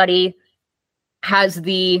everybody has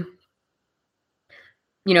the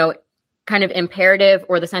kind of imperative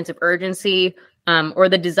or the sense of urgency or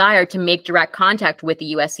the desire to make direct contact with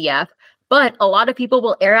the USCF. But a lot of people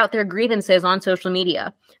will air out their grievances on social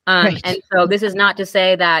media. Right. And so this is not to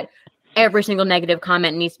say that every single negative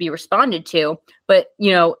comment needs to be responded to, but,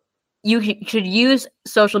 you should use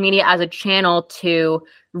social media as a channel to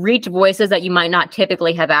reach voices that you might not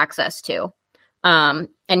typically have access to, and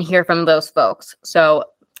hear from those folks. So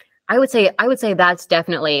I would say that's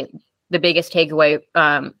definitely the biggest takeaway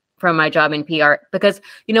from my job in PR, because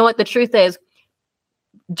you know what, the truth is,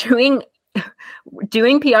 doing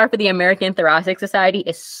PR for the American Thoracic Society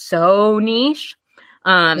is so niche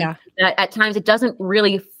that at times it doesn't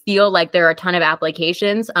really feel like there are a ton of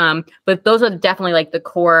applications. But those are definitely like the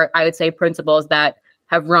core, I would say, principles that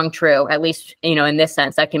have rung true, at least, in this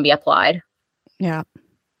sense, that can be applied. Yeah.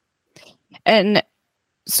 And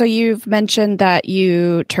so you've mentioned that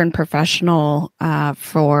you turned professional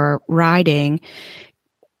for riding.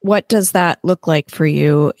 What does that look like for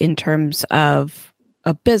you in terms of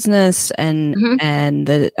a business and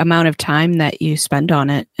the amount of time that you spend on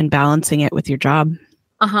it and balancing it with your job?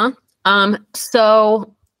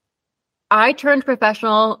 So I turned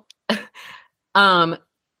professional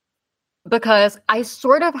because I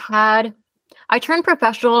turned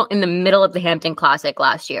professional in the middle of the Hampton Classic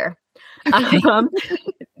last year.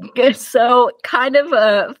 So kind of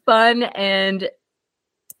a fun and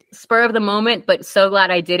spur of the moment, but so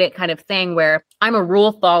glad I did it kind of thing, where I'm a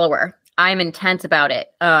rule follower. I'm intense about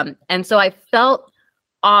it. And so I felt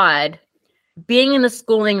odd being in the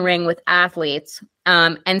schooling ring with athletes,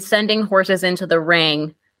 and sending horses into the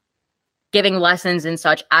ring, giving lessons and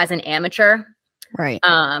such as an amateur. Right.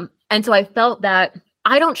 And so I felt that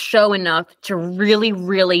I don't show enough to really,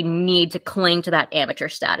 really need to cling to that amateur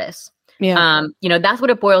status. Yeah. That's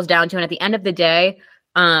what it boils down to. And at the end of the day,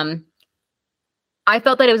 I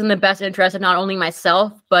felt that it was in the best interest of not only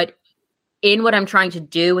myself, but in what I'm trying to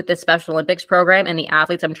do with the Special Olympics program and the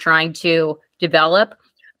athletes I'm trying to develop,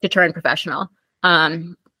 to turn professional.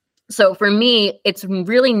 So for me, it's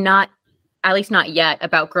really not, at least not yet,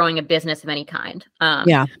 about growing a business of any kind.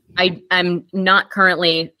 I'm not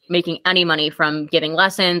currently making any money from giving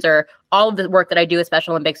lessons, or all of the work that I do at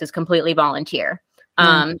Special Olympics is completely volunteer.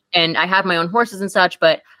 And I have my own horses and such,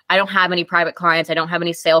 but I don't have any private clients. I don't have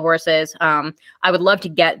any sale horses. I would love to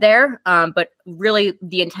get there. But really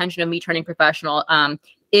the intention of me turning professional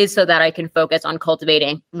is so that I can focus on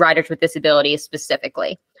cultivating riders with disabilities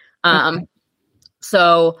specifically.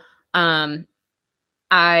 So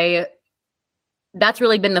that's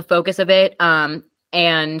really been the focus of it.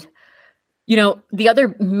 And, the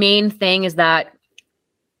other main thing is that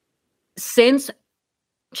since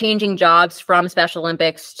changing jobs from Special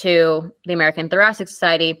Olympics to the American Thoracic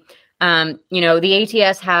Society, the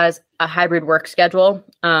ATS has a hybrid work schedule.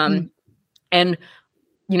 And,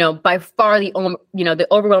 by far the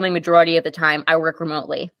overwhelming majority of the time I work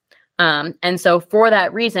remotely. And so for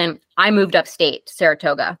that reason, I moved upstate to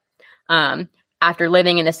Saratoga after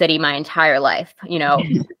living in the city my entire life.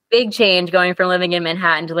 Big change going from living in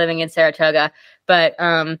Manhattan to living in Saratoga. But,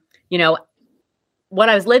 when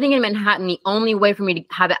I was living in Manhattan, the only way for me to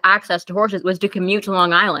have access to horses was to commute to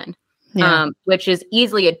Long Island, which is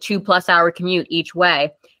easily a 2+ hour commute each way.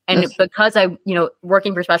 And because I,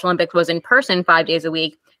 working for Special Olympics was in person 5 days a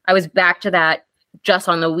week, I was back to that just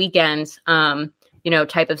on the weekends,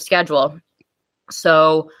 type of schedule.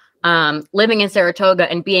 So living in Saratoga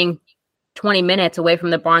and being 20 minutes away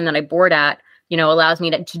from the barn that I board at, allows me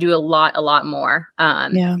to do a lot more.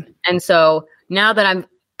 And so now that I'm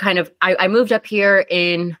I moved up here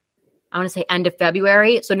in, I want to say end of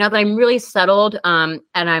February. So now that I'm really settled, and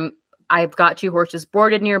I've got 2 horses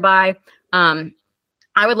boarded nearby,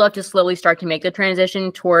 I would love to slowly start to make the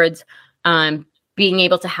transition towards being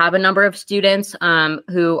able to have a number of students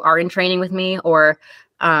who are in training with me, or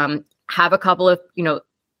have a couple of,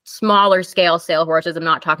 smaller scale sale horses. I'm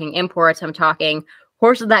not talking imports. I'm talking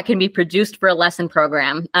horses that can be produced for a lesson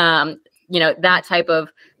program. That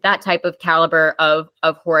type of caliber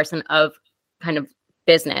of horse and of kind of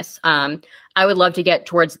business. I would love to get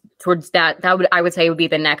towards that. I would say would be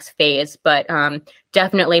the next phase, but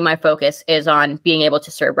definitely my focus is on being able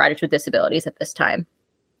to serve riders with disabilities at this time.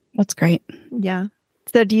 That's great. Yeah.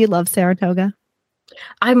 So do you love Saratoga?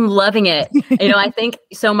 I'm loving it. I think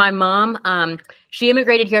so. My mom, she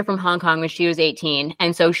immigrated here from Hong Kong when she was 18.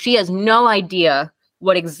 And so she has no idea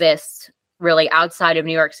what exists really outside of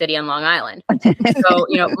New York City and Long Island. So,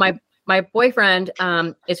 my boyfriend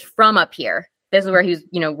is from up here. This is where he was,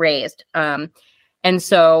 raised. And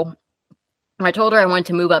so when I told her I wanted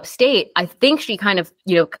to move upstate, I think she kind of,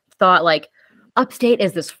 thought like, upstate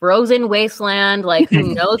is this frozen wasteland. Like,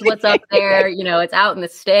 who knows what's up there? It's out in the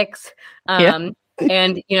sticks.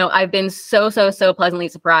 And, I've been so pleasantly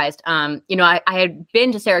surprised. I had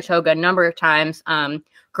been to Saratoga a number of times.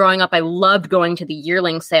 Growing up, I loved going to the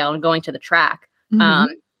yearling sale and going to the track.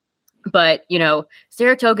 But,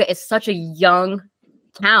 Saratoga is such a young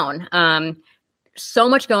town. So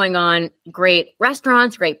much going on, great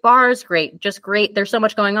restaurants, great bars, great. There's so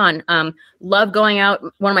much going on. Love going out.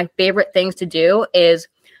 One of my favorite things to do is,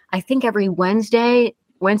 I think every Wednesday,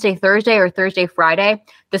 Thursday, or Thursday, Friday,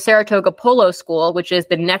 the Saratoga Polo School, which is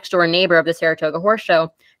the next door neighbor of the Saratoga Horse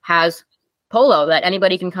Show, has polo that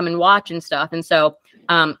anybody can come and watch and stuff. And so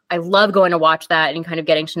I love going to watch that and kind of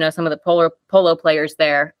getting to know some of the polo players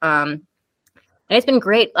there. And it's been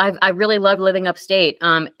great. I really love living upstate.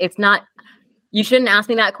 It's not, you shouldn't ask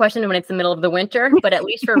me that question when it's the middle of the winter, but at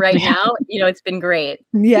least for right now, it's been great.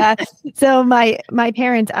 Yeah. So my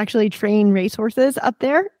parents actually train racehorses up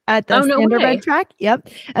there at the Standardbred track. Yep.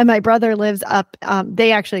 And my brother lives up.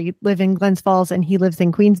 They actually live in Glens Falls, and he lives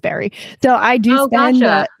in Queensbury. So I do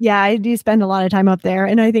I do spend a lot of time up there.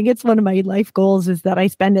 And I think it's one of my life goals is that I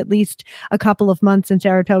spend at least a couple of months in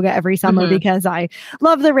Saratoga every summer because I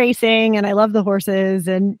love the racing and I love the horses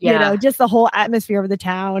and, just the whole atmosphere of the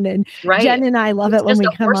town. And Jen and I love it when we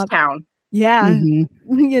come up. Town. Yeah. And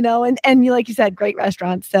like you said, great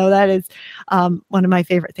restaurants. So that is one of my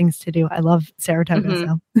favorite things to do. I love Saratoga.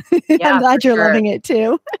 So I'm glad you're loving it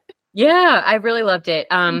too. Yeah, I really loved it.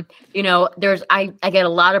 I get a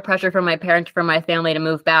lot of pressure from my parents, from my family to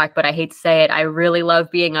move back, but I hate to say it. I really love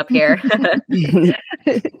being up here.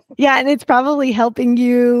 Yeah. And it's probably helping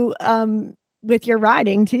you with your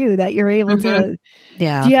riding too, that you're able to.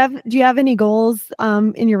 Yeah. Do you have any goals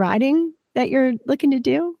in your riding that you're looking to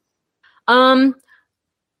do? I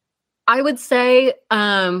would say,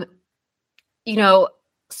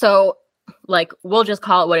 so like, we'll just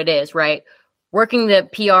call it what it is, right? Working the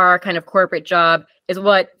PR kind of corporate job is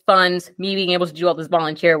what funds me being able to do all this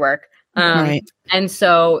volunteer work. And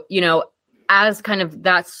so, as kind of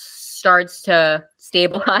that starts to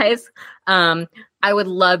stabilize, I would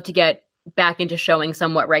love to get back into showing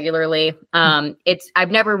somewhat regularly.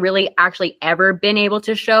 I've never really actually ever been able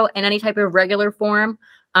to show in any type of regular form.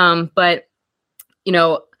 But,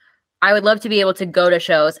 I would love to be able to go to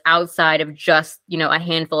shows outside of just, a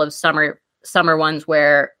handful of summer ones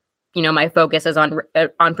where, my focus is on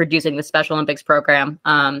producing the Special Olympics program.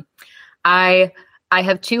 I I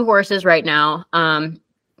have two horses right now.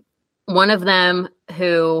 One of them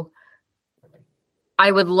who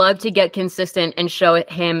I would love to get consistent and show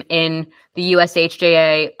him in the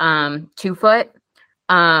USHJA 2-foot.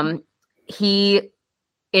 He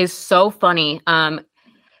is so funny.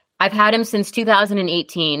 I've had him since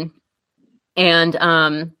 2018,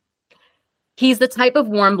 and he's the type of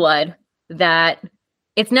warm blood that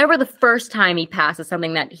it's never the first time he passes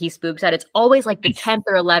something that he spooks at. It's always like the 10th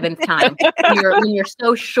or 11th time when you're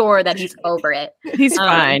so sure that he's over it. He's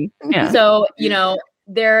fine. Yeah. So,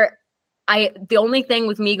 the only thing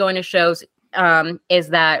with me going to shows is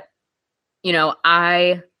that,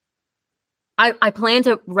 I plan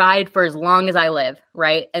to ride for as long as I live,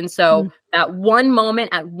 right? And so that one moment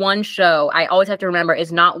at one show, I always have to remember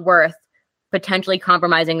is not worth potentially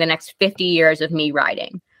compromising the next 50 years of me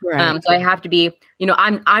riding. Right. So I have to be,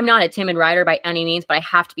 I'm not a timid rider by any means, but I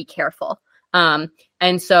have to be careful.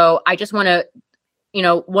 And so I just want to,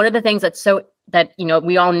 one of the things that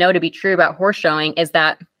we all know to be true about horse showing is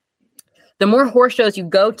that the more horse shows you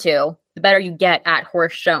go to, the better you get at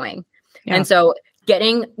horse showing. Yeah. And so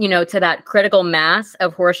getting, to that critical mass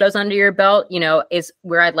of horse shows under your belt, is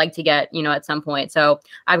where I'd like to get, at some point. So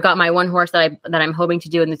I've got my one horse that I'm hoping to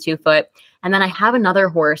do in the 2-foot. And then I have another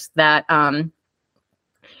horse that,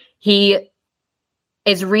 he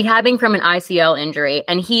is rehabbing from an ICL injury,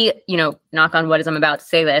 and he, knock on wood as I'm about to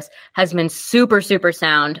say this, has been super, super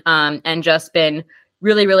sound, and just been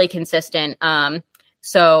really, really consistent.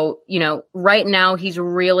 So, right now he's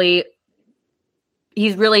really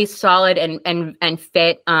solid and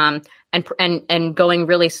fit, and going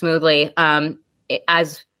really smoothly.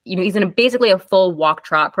 As he's in basically a full walk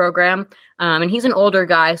trot program. And he's an older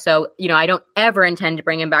guy. So, I don't ever intend to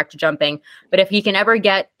bring him back to jumping, but if he can ever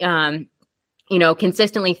get,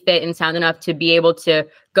 consistently fit and sound enough to be able to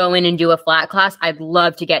go in and do a flat class, I'd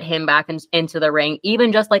love to get him back into the ring.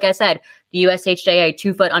 Even just like I said, the USHJA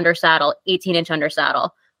 2-foot under saddle, 18-inch under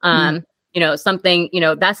saddle. Something,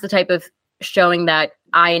 that's the type of showing that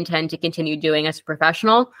I intend to continue doing as a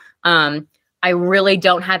professional. I really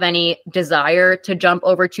don't have any desire to jump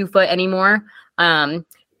over 2-foot anymore.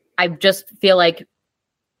 I just feel like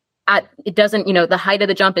it doesn't, the height of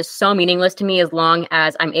the jump is so meaningless to me as long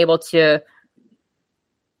as I'm able to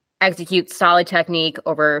execute solid technique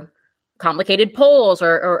over complicated poles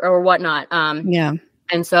or whatnot. Yeah.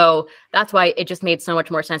 And so that's why it just made so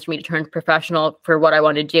much more sense for me to turn professional for what I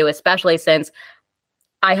want to do, especially since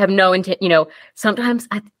I have no intent, sometimes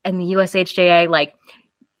in the USHJA, like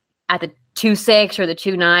at the 2.6 or the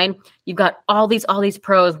 2.9, you've got all these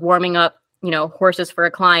pros warming up, horses for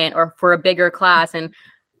a client or for a bigger class. And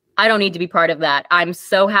I don't need to be part of that. I'm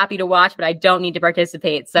so happy to watch, but I don't need to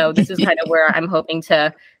participate. So this is kind of where I'm hoping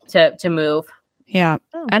to move. Yeah.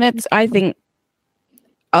 And I think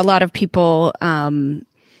a lot of people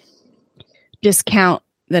discount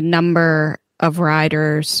the number of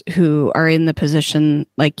riders who are in the position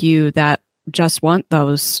like you that just want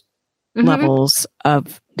those levels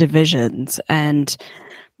of divisions. And,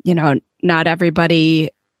 not everybody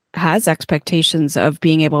has expectations of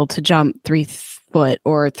being able to jump 3-foot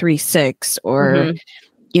or 3.6 or,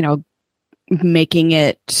 making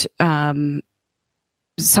it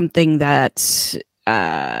something that,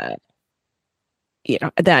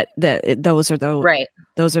 those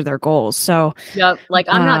are their goals. So, like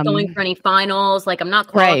I'm not going for any finals, like I'm not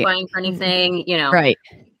qualifying for anything, Right.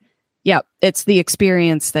 Yeah. It's the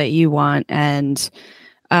experience that you want. And,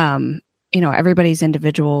 everybody's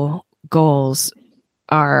individual goals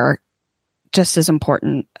are just as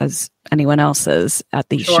important as anyone else's at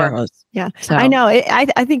these shows. Yeah, so. I know.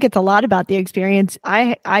 I think it's a lot about the experience.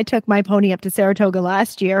 I took my pony up to Saratoga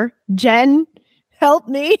last year. Jen helped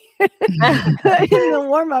me in the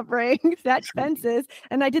warm-up ring, that fences,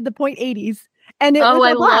 and I did the .80s. And it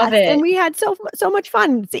was a blast. Love it. And we had so much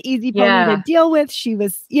fun. It's an easy pony to deal with. She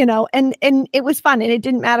was, and it was fun. And it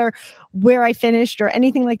didn't matter where I finished or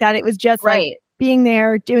anything like that. It was just like being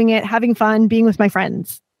there, doing it, having fun, being with my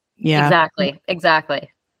friends. Yeah,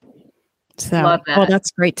 exactly. So, love that. Well,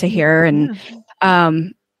 that's great to hear. And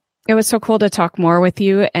it was so cool to talk more with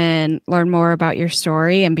you and learn more about your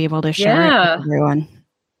story and be able to share it with everyone.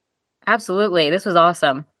 Absolutely. This was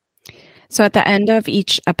awesome. So at the end of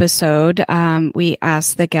each episode, we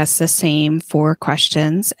ask the guests the same 4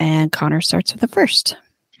 questions, and Connor starts with the first.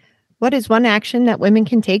 What is one action that women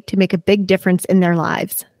can take to make a big difference in their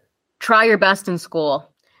lives? Try your best in school.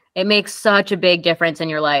 It makes such a big difference in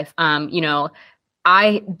your life.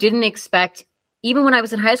 I didn't expect, even when I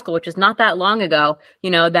was in high school, which is not that long ago,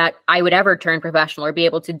 that I would ever turn professional or be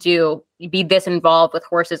able to be this involved with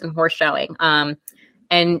horses and horse showing. And,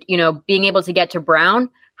 being able to get to Brown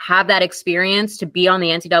have that experience to be on the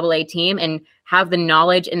NCAA team and have the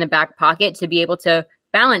knowledge in the back pocket to be able to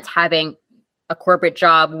balance having a corporate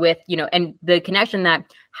job with, and the connection that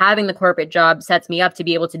having the corporate job sets me up to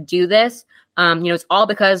be able to do this. It's all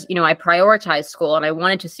because, I prioritized school and I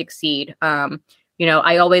wanted to succeed.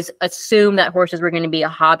 I always assumed that horses were going to be a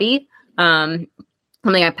hobby,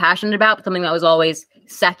 something I'm passionate about, but something that was always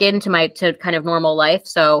second to kind of normal life.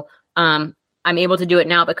 So I'm able to do it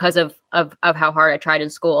now because of how hard I tried in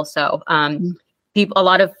school. So a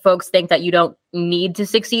lot of folks think that you don't need to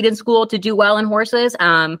succeed in school to do well in horses.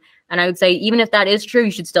 And I would say, even if that is true,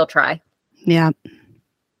 you should still try. Yeah.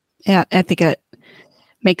 Yeah. I think it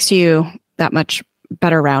makes you that much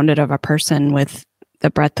better rounded of a person with the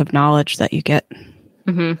breadth of knowledge that you get.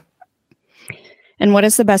 Mm-hmm. And what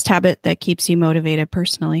is the best habit that keeps you motivated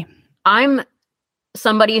personally? I'm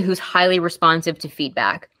somebody who's highly responsive to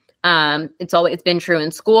feedback. It's been true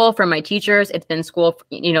in school from my teachers. It's been school,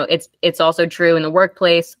 it's also true in the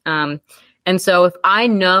workplace. And so if I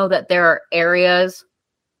know that there are areas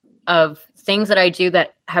of things that I do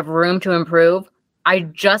that have room to improve, I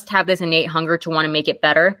just have this innate hunger to want to make it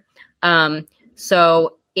better.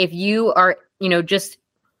 So if you are, just,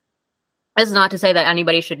 that's not to say that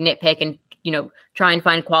anybody should nitpick and, try and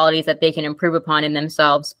find qualities that they can improve upon in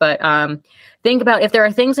themselves. But think about if there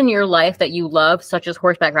are things in your life that you love, such as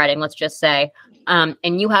horseback riding, let's just say, and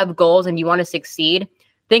you have goals and you want to succeed,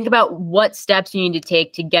 think about what steps you need to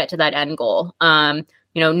take to get to that end goal.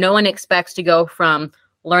 No one expects to go from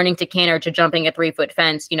learning to canter to jumping a 3-foot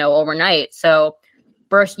fence, overnight. So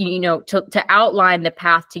first, to outline the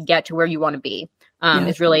path to get to where you want to be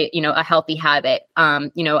is really, a healthy habit. I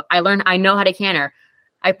know how to canter.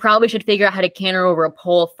 I probably should figure out how to canter over a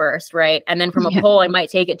pole first, right? And then from a pole, I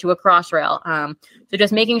might take it to a cross rail. So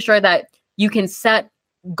just making sure that you can set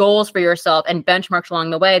goals for yourself and benchmarks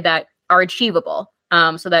along the way that are achievable,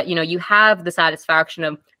 so that, you have the satisfaction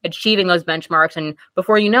of achieving those benchmarks. And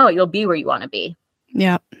before you know it, you'll be where you want to be.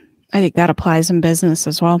 Yeah. I think that applies in business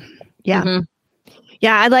as well. Yeah. Mm-hmm.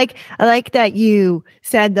 Yeah. I like that you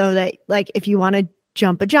said, though, that like, if you want to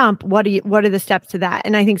jump a jump, what are the steps to that?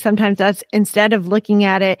 And I think sometimes that's, instead of looking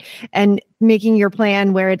at it and making your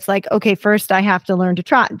plan where it's like, okay, first I have to learn to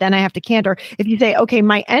trot, then I have to canter. If you say, okay,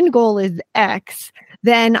 my end goal is X,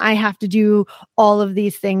 then I have to do all of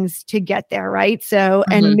these things to get there, right? So,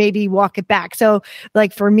 and maybe walk it back. So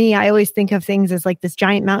like for me, I always think of things as like this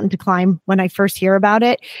giant mountain to climb when I first hear about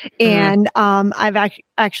it. And I've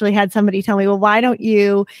actually had somebody tell me, well, why don't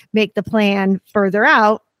you make the plan further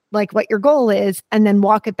out, like what your goal is, and then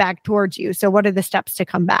walk it back towards you? So what are the steps to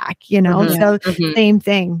come back, So same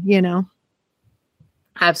thing,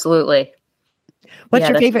 Absolutely. What's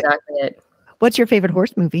your favorite? Exactly it. What's your favorite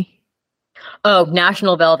horse movie? Oh,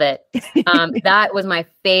 National Velvet. That was my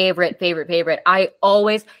favorite. I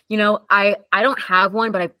always, I don't have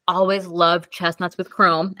one, but I've always loved Chestnuts with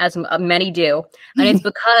Chrome, as many do. And it's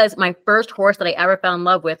because my first horse that I ever fell in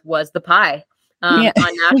love with was the Pie on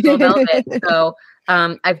National Velvet. So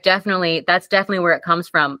that's definitely where it comes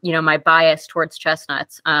from. My bias towards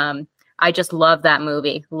chestnuts. I just love that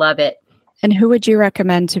movie. Love it. And who would you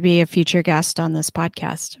recommend to be a future guest on this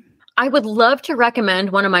podcast? I would love to recommend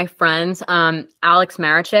one of my friends, Alex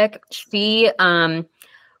Marichik.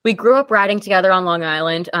 We grew up riding together on Long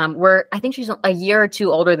Island. I think she's a year or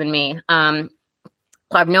two older than me. I've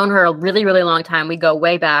known her a really, really long time. We go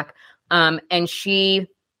way back. And she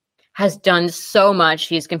has done so much.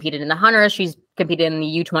 She's competed in the Hunters. She's competed in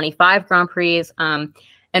the U25 Grand Prix.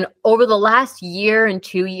 And over the last year and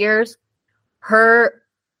 2 years, her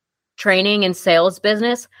training and sales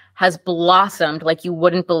business has blossomed like you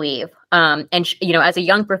wouldn't believe. And she, as a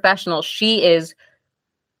young professional, she is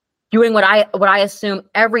doing what I assume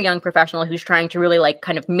every young professional who's trying to really like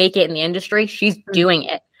kind of make it in the industry, she's doing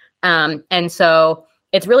it. And so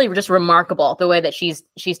it's really just remarkable the way that she's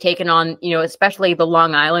taken on, especially the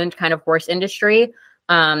Long Island kind of horse industry.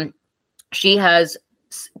 She has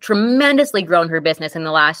tremendously grown her business in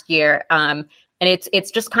the last year. And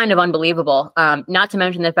it's just kind of unbelievable. Not to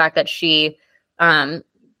mention the fact that she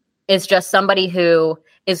is just somebody who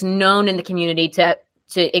is known in the community to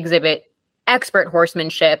exhibit expert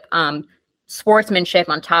horsemanship, sportsmanship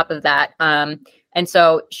on top of that. And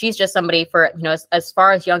so she's just somebody for, as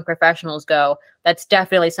far as young professionals go, that's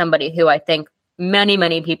definitely somebody who I think many,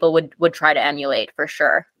 many people would try to emulate for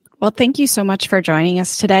sure. Well, thank you so much for joining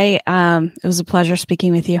us today. It was a pleasure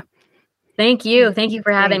speaking with you. Thank you. Thank you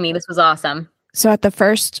for having me. This was awesome. So at the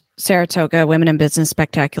first Saratoga Women in Business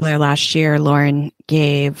Spectacular last year, Lauren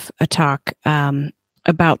gave a talk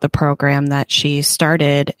about the program that she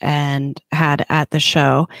started and had at the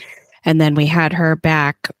show. And then we had her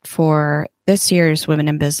back for this year's Women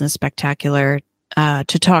in Business Spectacular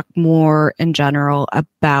to talk more in general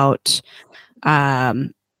about,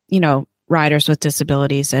 riders with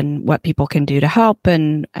disabilities and what people can do to help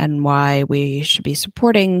and why we should be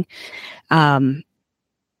supporting. And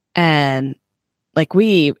like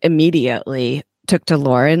we immediately took to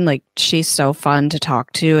Lauren. Like she's so fun to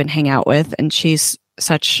talk to and hang out with, and she's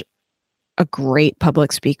such a great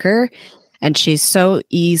public speaker, and she's so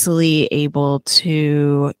easily able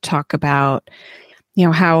to talk about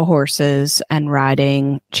how horses and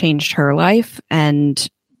riding changed her life, and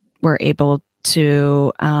we're able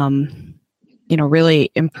to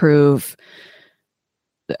really improve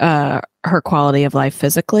her quality of life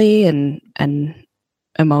physically and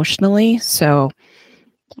emotionally. So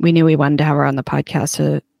we knew we wanted to have her on the podcast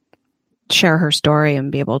to share her story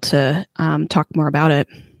and be able to talk more about it.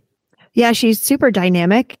 Yeah, she's super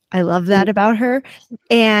dynamic. I love that about her.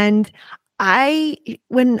 And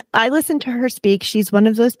when I listen to her speak, she's one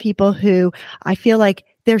of those people who I feel like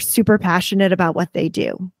they're super passionate about what they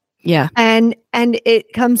do. Yeah. And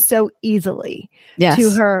it comes so easily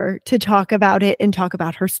to her to talk about it and talk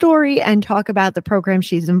about her story and talk about the program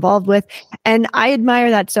she's involved with. And I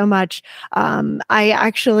admire that so much. I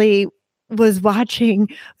actually was watching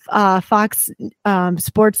Fox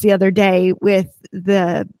Sports the other day with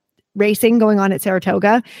the racing going on at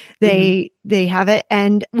Saratoga. They have it.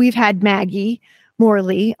 And we've had Maggie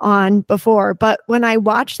Morley on before. But when I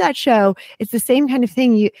watch that show, it's the same kind of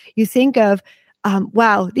thing. You think of,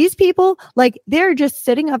 wow, these people, like they're just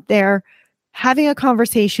sitting up there having a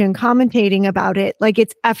conversation, commentating about it, like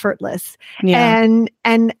it's effortless. Yeah.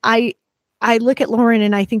 And I look at Lauren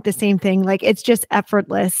and I think the same thing, like it's just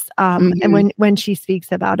effortless. And when she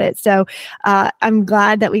speaks about it. So I'm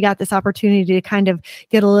glad that we got this opportunity to kind of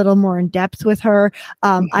get a little more in depth with her.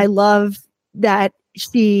 I love that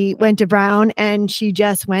she went to Brown and she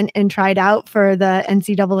just went and tried out for the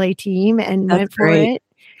NCAA team and went for it.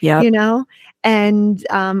 Yeah. And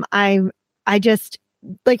I just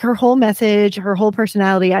like her whole message, her whole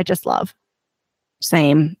personality, I just love.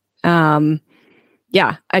 Same.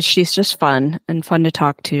 Yeah, she's just fun to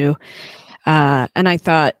talk to. And I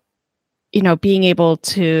thought, being able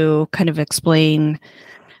to kind of explain,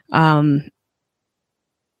 the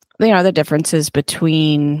differences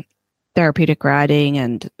between therapeutic riding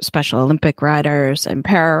and Special Olympic riders and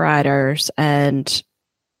para riders and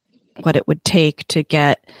what it would take to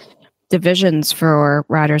get divisions for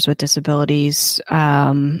riders with disabilities,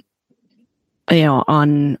 on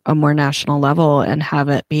a more national level and have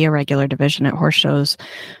it be a regular division at horse shows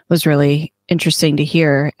was really interesting to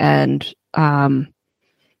hear. And,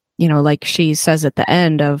 like she says at the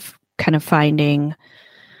end of kind of finding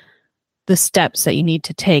the steps that you need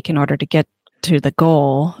to take in order to get to the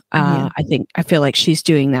goal. I feel like she's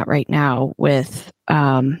doing that right now with,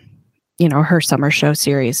 her summer show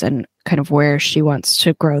series and kind of where she wants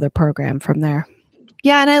to grow the program from there.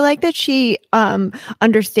 Yeah. And I like that she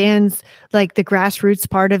understands like the grassroots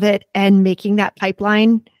part of it and making that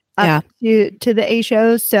pipeline up to the A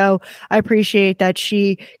shows. So I appreciate that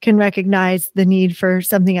she can recognize the need for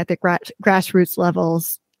something at the grassroots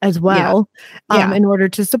levels as well in order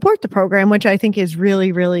to support the program, which I think is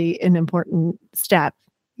really, really an important step.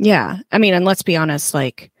 Yeah. I mean, and let's be honest,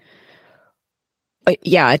 like,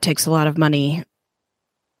 it takes a lot of money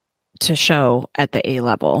to show at the A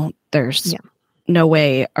level. There's no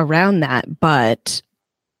way around that, but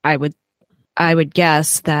I would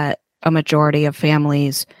guess that a majority of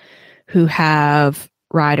families who have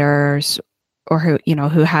riders or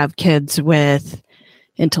who have kids with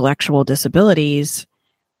intellectual disabilities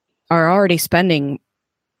are already spending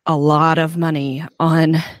a lot of money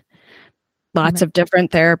on lots of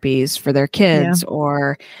different therapies for their kids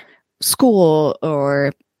or school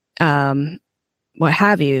or what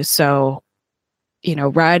have you. So,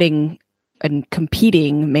 riding and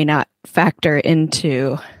competing may not factor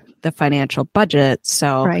into the financial budget.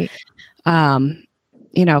 So,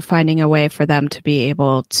 finding a way for them to be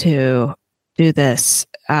able to do this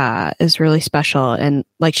is really special. And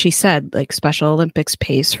like she said, like Special Olympics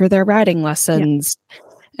pays for their riding lessons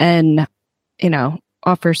and,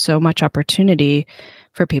 offers so much opportunity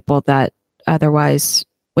for people that otherwise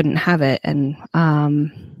wouldn't have it. And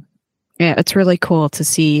it's really cool to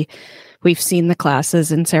see. We've seen the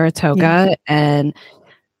classes in Saratoga and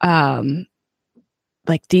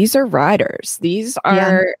like these are riders. These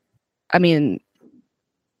are, I mean,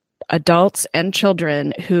 adults and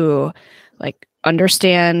children who like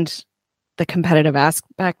understand the competitive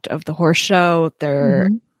aspect of the horse show. They're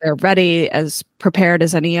ready, as prepared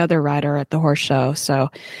as any other rider at the horse show. So,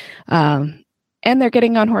 and they're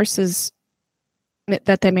getting on horses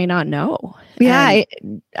that they may not know. Yeah,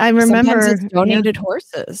 I remember. Sometimes it's donated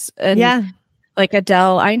horses. And yeah. like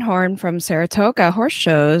Adele Einhorn from Saratoga Horse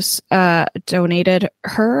Shows donated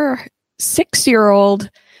her 6-year-old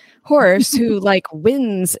horse who like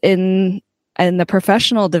wins in the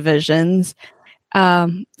professional divisions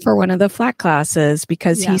for one of the flat classes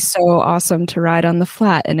because he's so awesome to ride on the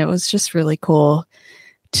flat. And it was just really cool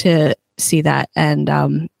to see that and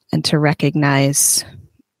to recognize,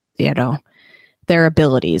 their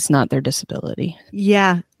abilities, not their disability.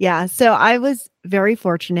 Yeah. So I was very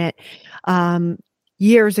fortunate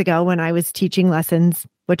years ago when I was teaching lessons,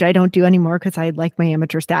 which I don't do anymore because I like my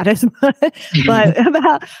amateur status. But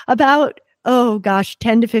about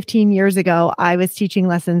 10 to 15 years ago, I was teaching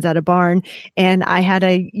lessons at a barn, and I had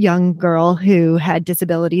a young girl who had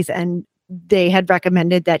disabilities, and they had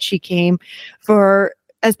recommended that she came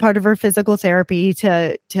as part of her physical therapy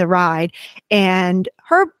to ride. And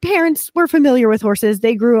her parents were familiar with horses.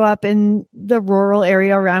 They grew up in the rural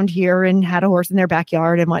area around here and had a horse in their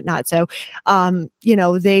backyard and whatnot. So,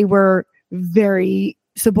 they were very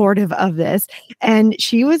supportive of this. And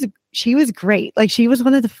she was great. Like, she was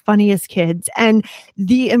one of the funniest kids. And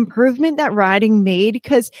the improvement that riding made,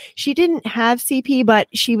 because she didn't have CP, but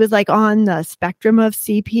she was like on the spectrum of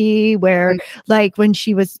CP where like when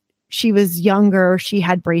she was younger, she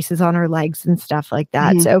had braces on her legs and stuff like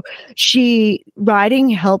that. So riding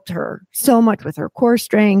helped her so much with her core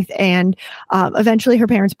strength. And eventually her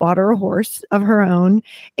parents bought her a horse of her own.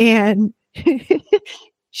 And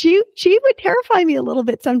she would terrify me a little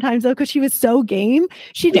bit sometimes, though, because she was so game.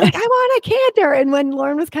 She'd be like, I want a canter. And when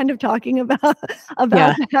Lauren was kind of talking about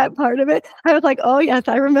that part of it, I was like, oh, yes,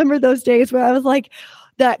 I remember those days where I was like,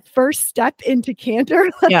 that first step into canter.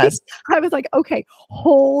 Yes. I was like, okay,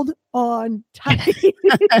 hold on tight.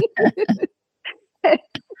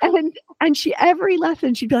 and she, every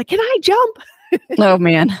lesson, she'd be like, can I jump? Oh,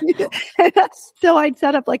 man. So I'd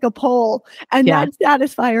set up like a pole and that'd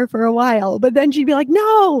satisfy her for a while. But then she'd be like,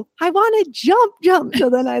 no, I want to jump.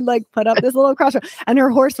 So then I'd like put up this little crossroad, and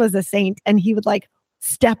her horse was a saint, and he would like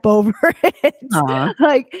step over it.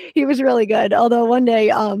 Like, he was really good. Although one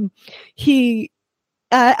day I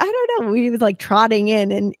don't know, he was like trotting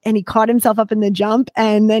in and he caught himself up in the jump,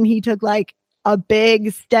 and then he took like a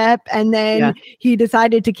big step, and then he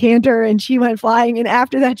decided to canter, and she went flying. And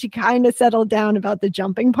after that, she kind of settled down about the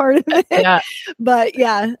jumping part of it. But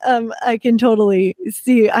I can totally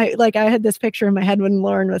see. I had this picture in my head when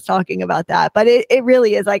Lauren was talking about that. But it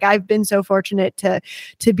really is like, I've been so fortunate to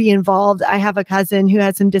be involved. I have a cousin who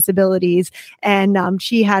had some disabilities, and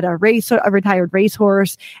she had a retired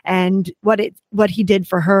racehorse, and what he did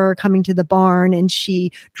for her coming to the barn, and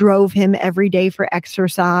she drove him every day for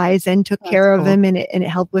exercise and took care of him, and it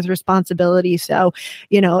helped with responsibility. So,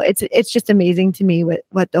 it's just amazing to me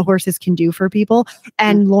what the horses can do for people.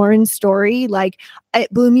 And Lauren's story, like,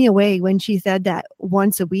 it blew me away when she said that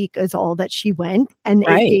once a week is all that she went, and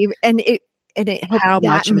it helped how that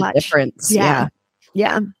much of a difference. Yeah.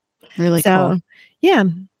 Really so cool. Yeah,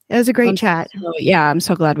 it was a great chat. I'm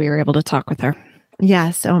so glad we were able to talk with her.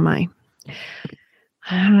 Yeah, so am I.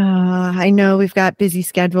 I know we've got busy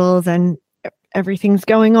schedules and everything's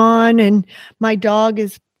going on, and my dog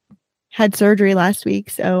had surgery last week,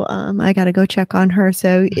 so I got to go check on her.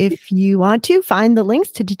 So if you want to find the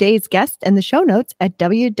links to today's guest and the show notes at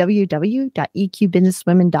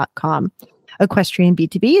www.eqbusinesswomen.com. Equestrian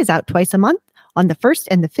B2B is out twice a month on the 1st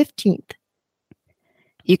and the 15th.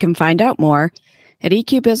 You can find out more at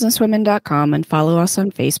eqbusinesswomen.com and follow us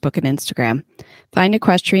on Facebook and Instagram. Find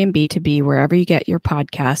Equestrian B2B wherever you get your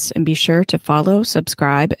podcasts, and be sure to follow,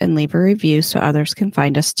 subscribe, and leave a review so others can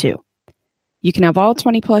find us too. You can have all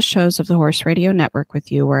 20 plus shows of the Horse Radio Network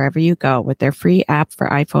with you wherever you go with their free app for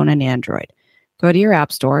iPhone and Android. Go to your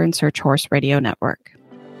app store and search Horse Radio Network.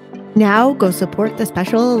 Now go support the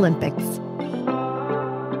Special Olympics.